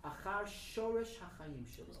achar shoresh hachayim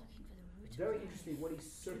shelo. Very interesting what he's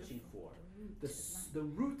searching for. The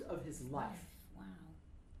root of his life. Wow.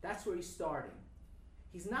 That's where he's starting.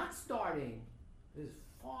 He's not starting,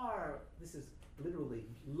 this is literally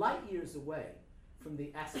light years away from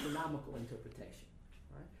the astronomical interpretation,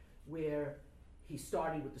 right? Where he's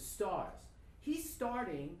starting with the stars. He's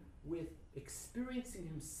starting with experiencing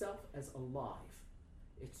himself as alive.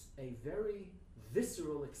 It's a very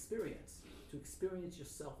visceral experience to experience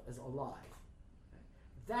yourself as alive.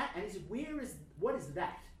 Right? And he said, what is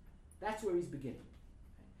that? That's where he's beginning.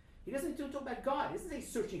 Right? He doesn't talk about God. He doesn't say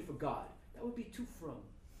he's searching for God. That would be too frum.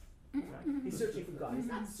 Right? He's searching for God. He's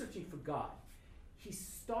not searching for God. He's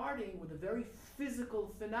starting with a very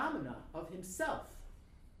physical phenomena of himself.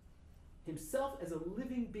 Himself as a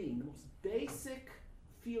living being. The most basic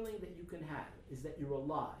feeling that you can have is that you're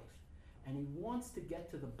alive. And he wants to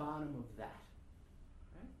get to the bottom of that.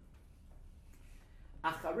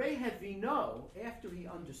 Acharei hevino, after he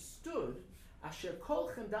understood, asher kol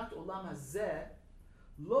chemdat olam hazeh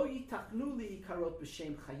lo yitachnu liyikarot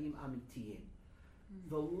b'shem chayim amitiyim.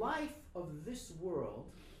 The life of this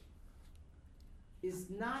world is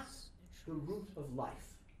not the root of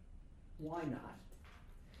life. Why not?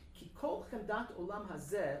 Ki kol chemdat olam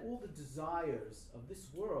hazeh, all the desires of this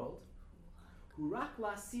world, hu rak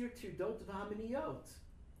lasir tirdot v'haminiyot.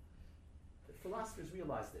 The philosophers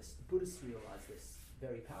realize this. The Buddhists realize this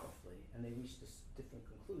very powerfully, and they reach this different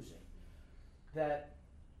conclusion, that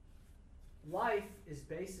life is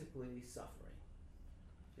basically suffering.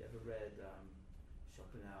 If you ever read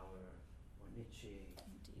Schopenhauer or Nietzsche,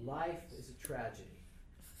 life is a tragedy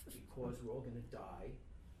because we're all going to die,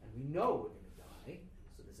 and we know we're going to die,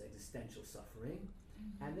 so there's existential suffering,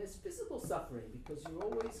 And there's physical suffering because you're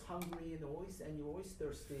always hungry and you're always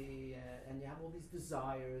thirsty, and you have all these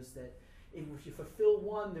desires that if you fulfill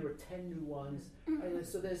one, there are 10 new ones. And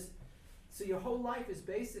so your whole life is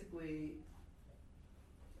basically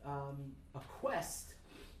a quest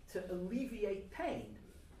to alleviate pain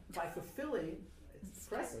by fulfilling. It's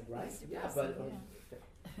depressing, right? Yeah,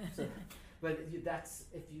 but that's,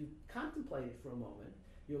 if you contemplate it for a moment,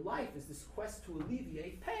 your life is this quest to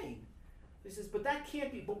alleviate pain. He says, but that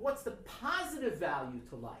can't be. But what's the positive value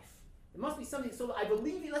to life? There must be something. So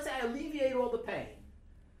let's say I alleviate all the pain.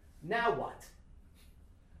 Now what?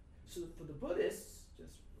 So for the Buddhists,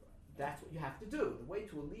 that's what you have to do. The way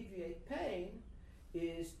to alleviate pain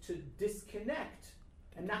is to disconnect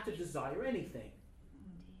and not to desire anything.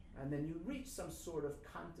 And then you reach some sort of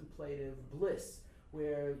contemplative bliss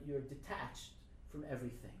where you're detached from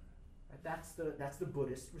everything. Right? That's the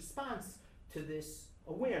Buddhist response to this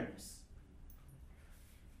awareness.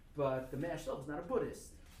 But the Master was not a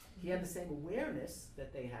Buddhist. He had the same awareness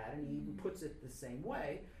that they had, and he even puts it the same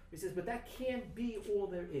way. He says, but that can't be all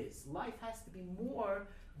there is. Life has to be more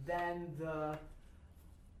than the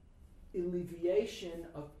alleviation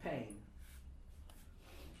of pain.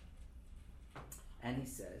 And he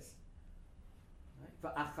says,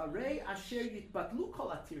 after all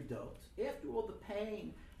the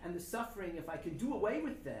pain and the suffering, if I can do away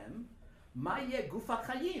with them, then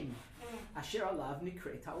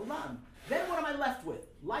what am I left with?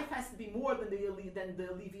 Life has to be more than the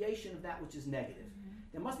alleviation of that which is negative.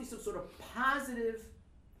 There must be some sort of positive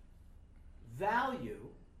value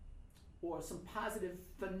or some positive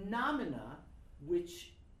phenomena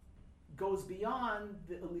which goes beyond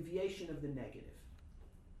the alleviation of the negative.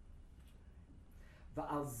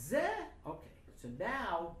 Okay, so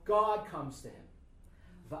now God comes to him.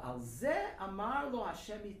 Amar lo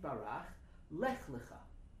Hashem yitbarach lech lecha.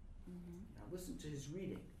 Now listen to his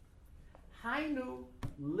reading. Hainu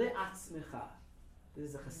le'atzmecha. This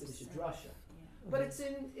is a Hasidic drasha, but it's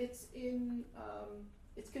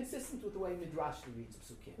consistent with the way Midrash reads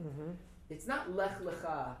Psukim. It's not lech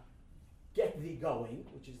lecha, get thee going,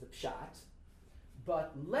 which is the pshat,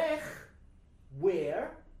 but lech,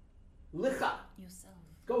 where, lecha, yourself.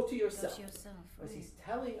 Go to yourself. Go to yourself. Right. He's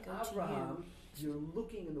telling Abraham, you're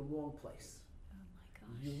looking in the wrong place. Oh my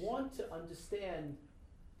gosh. You want to understand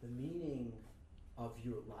the meaning of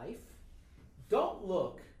your life. Don't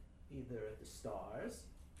look either at the stars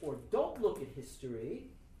or don't look at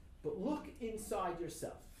history, but look inside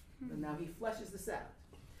yourself. And now he fleshes this out.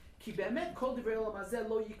 Because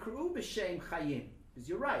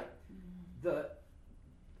you're right. The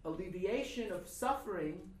alleviation of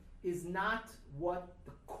suffering is not what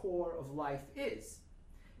the core of life is.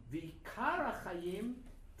 V'ikar ha'chayim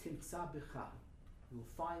timtza b'cha.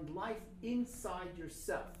 You'll find life inside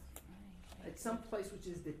yourself. At some place which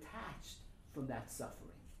is detached from that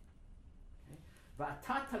suffering.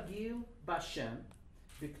 V'ata tagil b'Hashem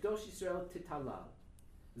v'kdosh Yisrael titalal.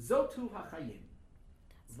 Zotu ha'chayim.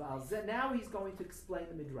 Now he's going to explain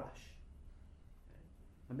the Midrash.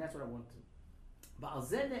 And that's what I want to.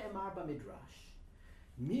 V'alzeh ne'emar b'Midrash.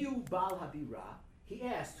 Miu Bal Habira. He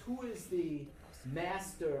asked, who is the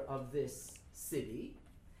master of this city?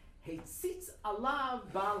 Heitzitz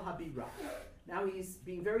alav Bal Habira. Now he's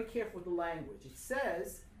being very careful with the language. It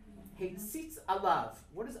says, Heitzitz alav.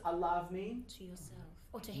 What does alav mean? To yourself.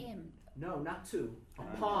 Or to him. No, not to.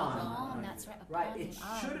 Upon. Upon, that's right. Upon right, it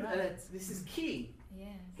him. should have, this is key.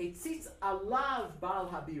 Yes. Heitzitz alav Bal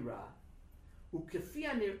Habira. Ukefi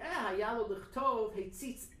hanir'eh haya lo lichtov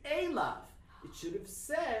heitzitz elav. It should have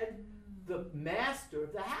said, the master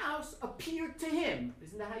of the house appeared to him.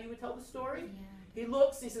 Isn't that how you would tell the story? Yeah. He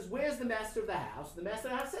looks, he says, where's the master of the house? The master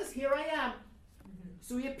of the house says, here I am.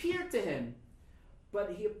 So he appeared to him.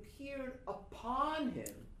 But he appeared upon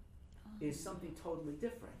him is something totally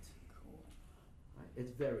different. Cool. Right?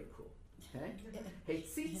 It's very cool. Okay?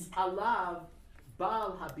 Heitzitz alav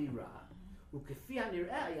bal habira. Ukefi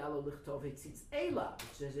hanir'eh yalo lichtov heitzitz elav.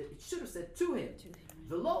 It should have said to him.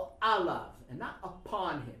 V'lo alav, and not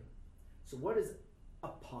upon him. So what does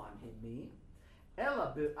upon him mean?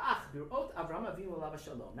 Ela bir'ach bir'ot Avraham Avinu alav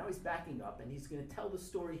shalom. Now he's backing up, and he's going to tell the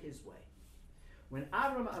story his way. When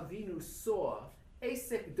Avraham Avinu saw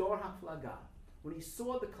Esek Dor HaPlaga, when he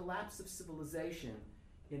saw the collapse of civilization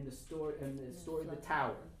in the story of the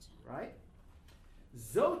tower, right?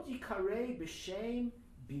 Zot yikarei b'shem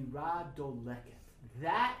bira doleket.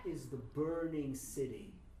 That is the burning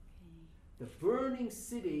city. The burning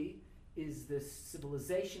city is the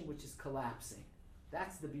civilization which is collapsing.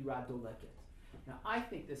 That's the bira doleket. Now I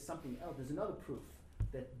think there's something else. There's another proof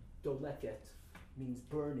that doleket means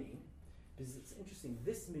burning, because it's interesting.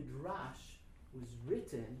 This midrash was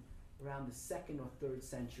written around the 2nd or 3rd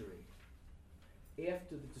century,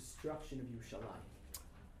 after the destruction of Yerushalayim.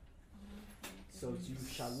 So it's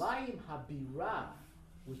Yerushalayim Habirah,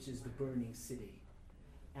 which is the burning city.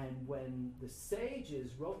 And when the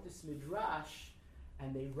sages wrote this midrash,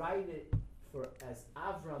 and they write it as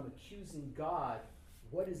Avram accusing God,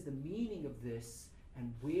 what is the meaning of this,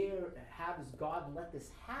 and how does God let this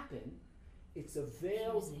happen? It's a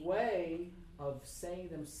veiled way of saying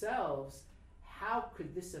themselves, how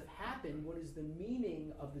could this have happened? What is the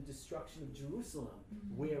meaning of the destruction of Jerusalem?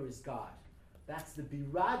 Where is God? That's the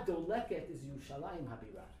Birah Doleket is Yerushalayim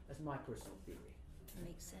HaBirah. That's my personal theory.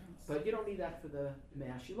 Makes sense. But you don't need that for the Mei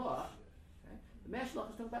HaShiloach. Okay? The Mei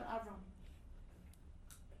HaShiloach is talking about Avram.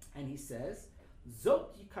 And he says, Zot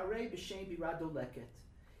yikarei b'shem Birah Doleket,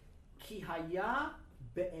 ki haya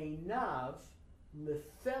be'einav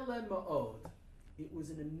lefele ma'od. It was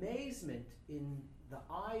an amazement in the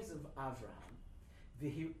eyes of Avraham.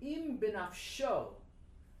 V'hirim b'nafsho,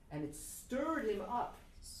 and it stirred him up.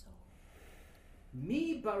 So.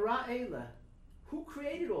 Mi bara ela, who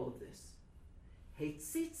created all of this?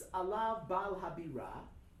 Heitzitz alav bal habirah,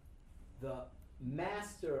 the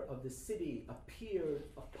master of the city appeared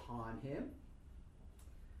upon him.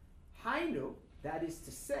 Hainu, that is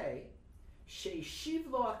to say,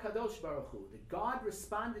 sheishiv lo hakadosh baruch hu, that God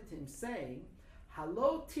responded to him saying,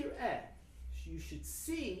 Halo tir'eh, you should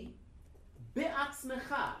see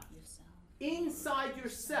be'atzmecha, inside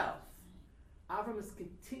yourself. Avram is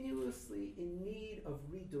continuously in need of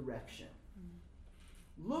redirection.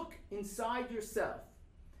 Look inside yourself.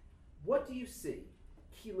 What do you see?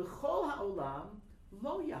 Ki l'chol ha'olam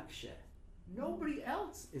lo yaksheh. Nobody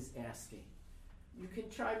else is asking. You can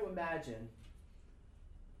try to imagine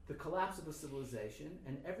the collapse of a civilization,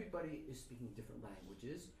 and everybody is speaking different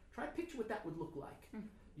languages. Try to picture what that would look like.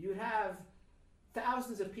 You'd have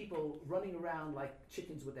thousands of people running around like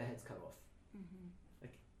chickens with their heads cut off.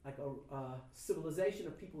 Like a civilization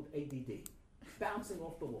of people with ADD, bouncing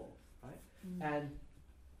off the wall, right? And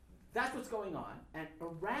that's what's going on. And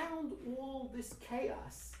around all this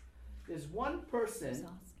chaos, there's one person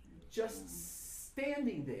just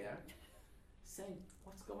standing there saying,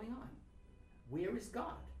 what's going on? Where is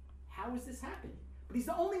God? How is this happening? But he's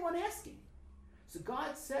the only one asking. So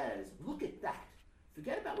God says, look at that.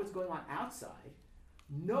 Forget about what's going on outside.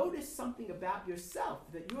 Notice something about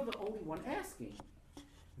yourself, that you're the only one asking.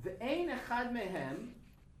 Ve'ein echad mehem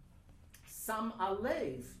sam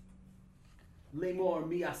alev lemor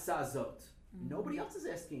mi asa zot. Nobody else is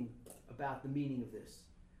asking about the meaning of this.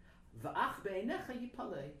 Va'ach be'einecha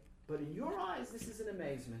yipaleh. But in your eyes, this is an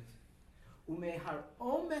amazement. Umehar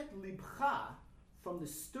omet libcha, from the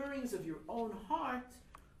stirrings of your own heart,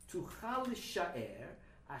 tuchal l'sha'er,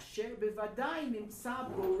 asher bevadai nimtza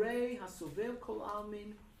borei hasovel kol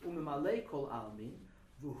almin umemalei kol almin,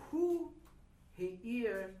 v'hu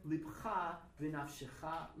he'ir libcha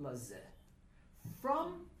v'nafshecha lazeh.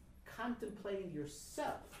 From contemplating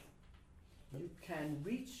yourself, you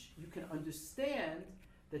can understand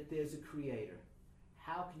that there's a creator.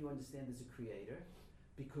 How can you understand there's a creator?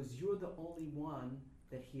 Because you're the only one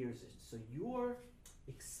that hears it. So your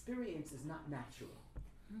experience is not natural.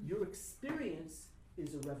 Your experience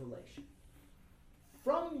is a revelation.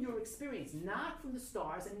 From your experience, not from the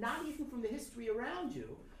stars and not even from the history around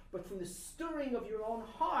you, but from the stirring of your own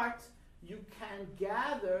heart, you can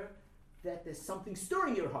gather that there's something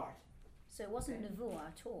stirring your heart. So it wasn't Nevuah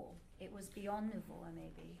at all. It was beyond Nevuah,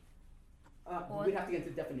 maybe. We'd have to get into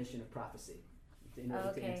the definition of prophecy in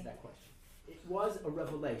order to answer that question. It was a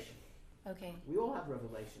revelation. Okay. We all have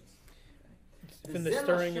revelations. Okay. From the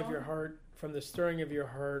stirring of your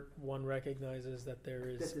heart, one recognizes that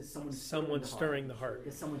there's someone stirring the heart.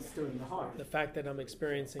 There's someone stirring the heart. The fact that I'm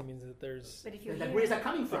experiencing means that there's. But if you're where's that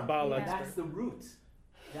coming from? That's the root.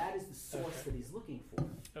 That is the source that he's looking for.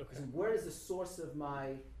 Okay. So where is the source of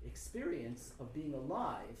my experience of being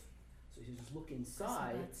alive? So you just look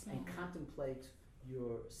inside and contemplate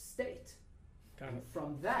your state. And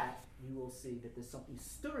from that, you will see that there's something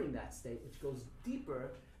stirring that state, which goes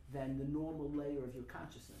deeper than the normal layer of your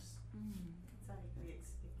consciousness. It's like the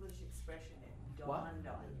English expression, it dawned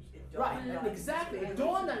on you. Right, exactly. It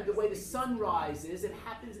dawned on you the way the sun rises. It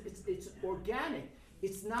happens. It's organic.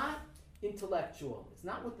 It's not intellectual. It's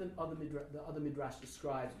not what the other midrash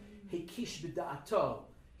describes. Hekish b'da'ato.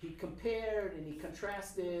 He compared and he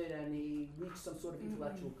contrasted and he reached some sort of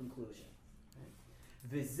intellectual conclusion.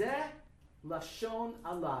 V'zeh lashon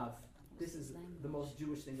alav. This is the most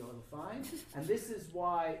Jewish thing you'll ever find. And this is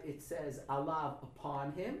why it says alav,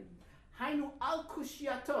 upon him. Hainu al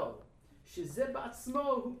kushyato. Shezeh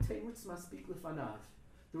ba'atzmo hu teirutz maspik lefanav.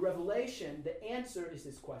 The revelation, the answer is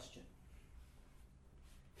his question.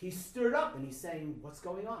 He's stirred up and he's saying, what's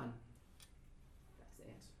going on? That's the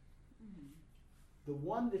answer. The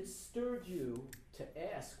one that stirred you to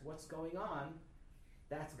ask what's going on,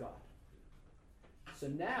 that's God. So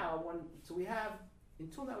now, until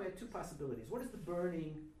now we had two possibilities. What is the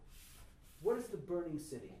burning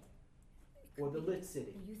city? Or the lit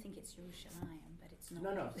city? You think it's Yerushalayim, but it's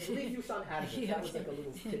not. No. So leave Yushan out of it. That was like a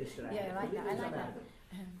little kiddish that I had. I like that.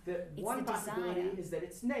 The It's one the possibility desire. is that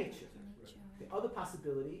it's nature. Nature. The other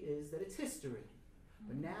possibility is that it's history.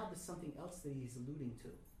 But now there's something else that he's alluding to.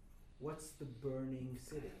 What's the burning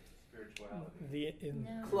city? Spirituality.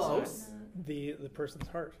 Close. The person's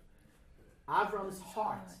heart. Avram's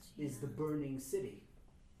heart is the burning city.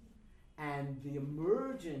 And the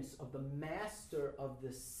emergence of the master of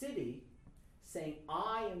the city, saying,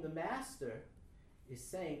 I am the master, is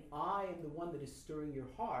saying, I am the one that is stirring your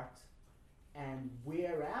heart. And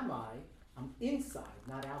where am I? I'm inside,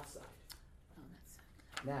 not outside. Oh, that's so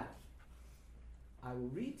clever. Now, I will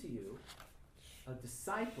read to you a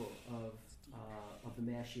disciple of the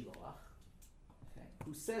Mea Shiloach, okay,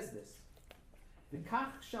 who says this.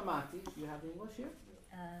 V'kach shamati, you have the English here?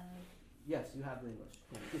 Yes, you have the English.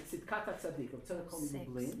 Tzidkat HaTzadik, of Tzedek Kol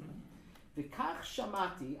Miblin. V'kach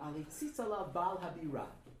shamati al hitzitz alav bal habira,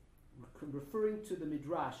 referring to the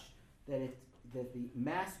Midrash that the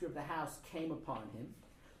master of the house came upon him.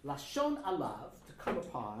 Lashon alav, to come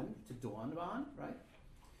upon, to dawn on, right?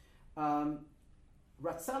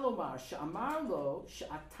 Ratzah lomar she'amar lo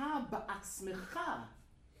she'ata ba'atzmecha,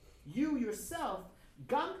 you yourself,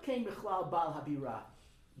 gam kein bichlal bal habira.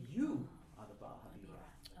 You are the bal habira.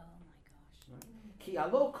 Oh my gosh. Ki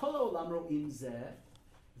alo kol olam ro'im zeh,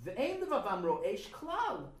 ve'ein levavam ro'esh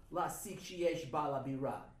klal la'asik sheyesh bal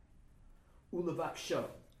habira ulevaksho.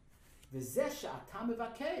 V'zeh she'ata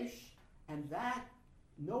mevakesh, and that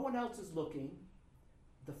no one else is looking.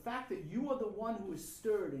 The fact that you are the one who is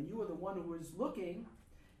stirred and you are the one who is looking,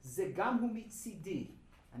 zegam hu mitzidi,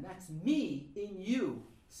 and that's me in you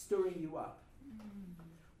stirring you up.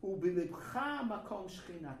 Ubilibcha makom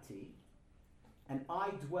shchinati, and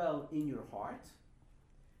I dwell in your heart.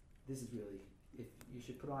 This is really, if you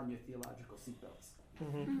should put on your theological seatbelts.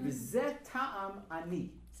 V'zeh ta'am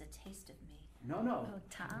ani. It's a taste of me. No. Oh,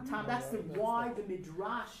 ta'am. Ta'am, that's why the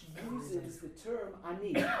Midrash uses the term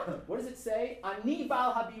ani. What does it say? Ani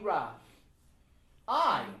bal habira.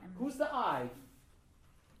 I. Who's the I?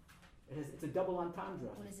 It's a double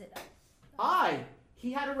entendre. What is it? I.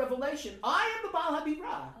 He had a revelation. I am the bal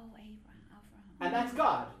habira. Oh, Avram. And that's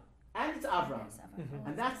God. And it's Avram. Yes, Avram.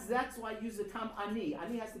 And that's why I use the term ani.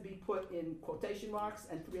 Ani has to be put in quotation marks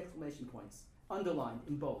and 3 exclamation points, underlined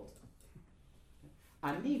in bold.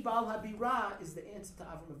 Ani bal habira is the answer to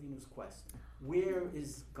Avram Avinu's quest. Where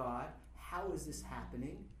is God? How is this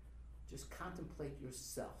happening? Just contemplate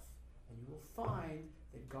yourself, and you will find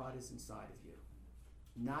that God is inside of you.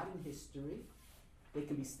 Not in history, they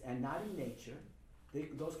can be, and not in nature.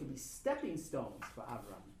 Those can be stepping stones for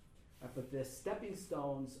Avram, but the stepping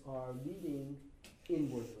stones are leading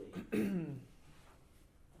inwardly.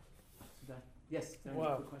 Yes.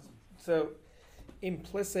 Wow. Good question. So,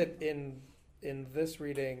 implicit in this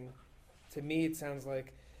reading, to me, it sounds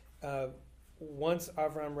like once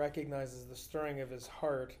Avram recognizes the stirring of his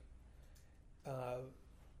heart,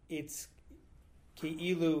 it's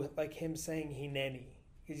ki'ilu, like him saying hineni,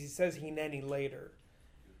 because he says hineni later,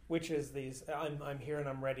 which is these, I'm here and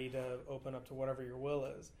I'm ready to open up to whatever your will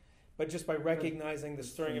is. But just by recognizing the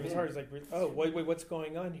stirring of his heart, he's like, oh, wait, what's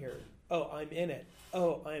going on here? Oh, I'm in it.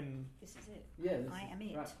 Oh, This is it. Yeah, I am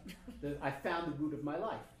it. Right. I found the root of my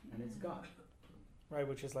life, and it's God. Right,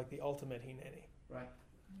 which is like the ultimate hineni. Right.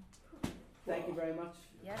 Thank you very much.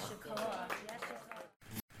 Yashikor.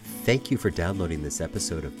 Thank you for downloading this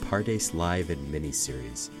episode of Pardes Live and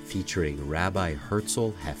Mini-Series featuring Rabbi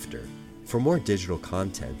Herzl Hefter. For more digital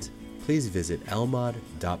content, please visit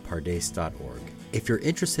elmad.pardes.org. If you're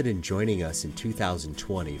interested in joining us in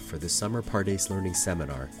 2020 for the Summer Pardes Learning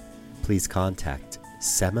Seminar, please contact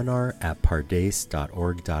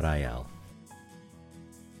seminar@pardes.org.il.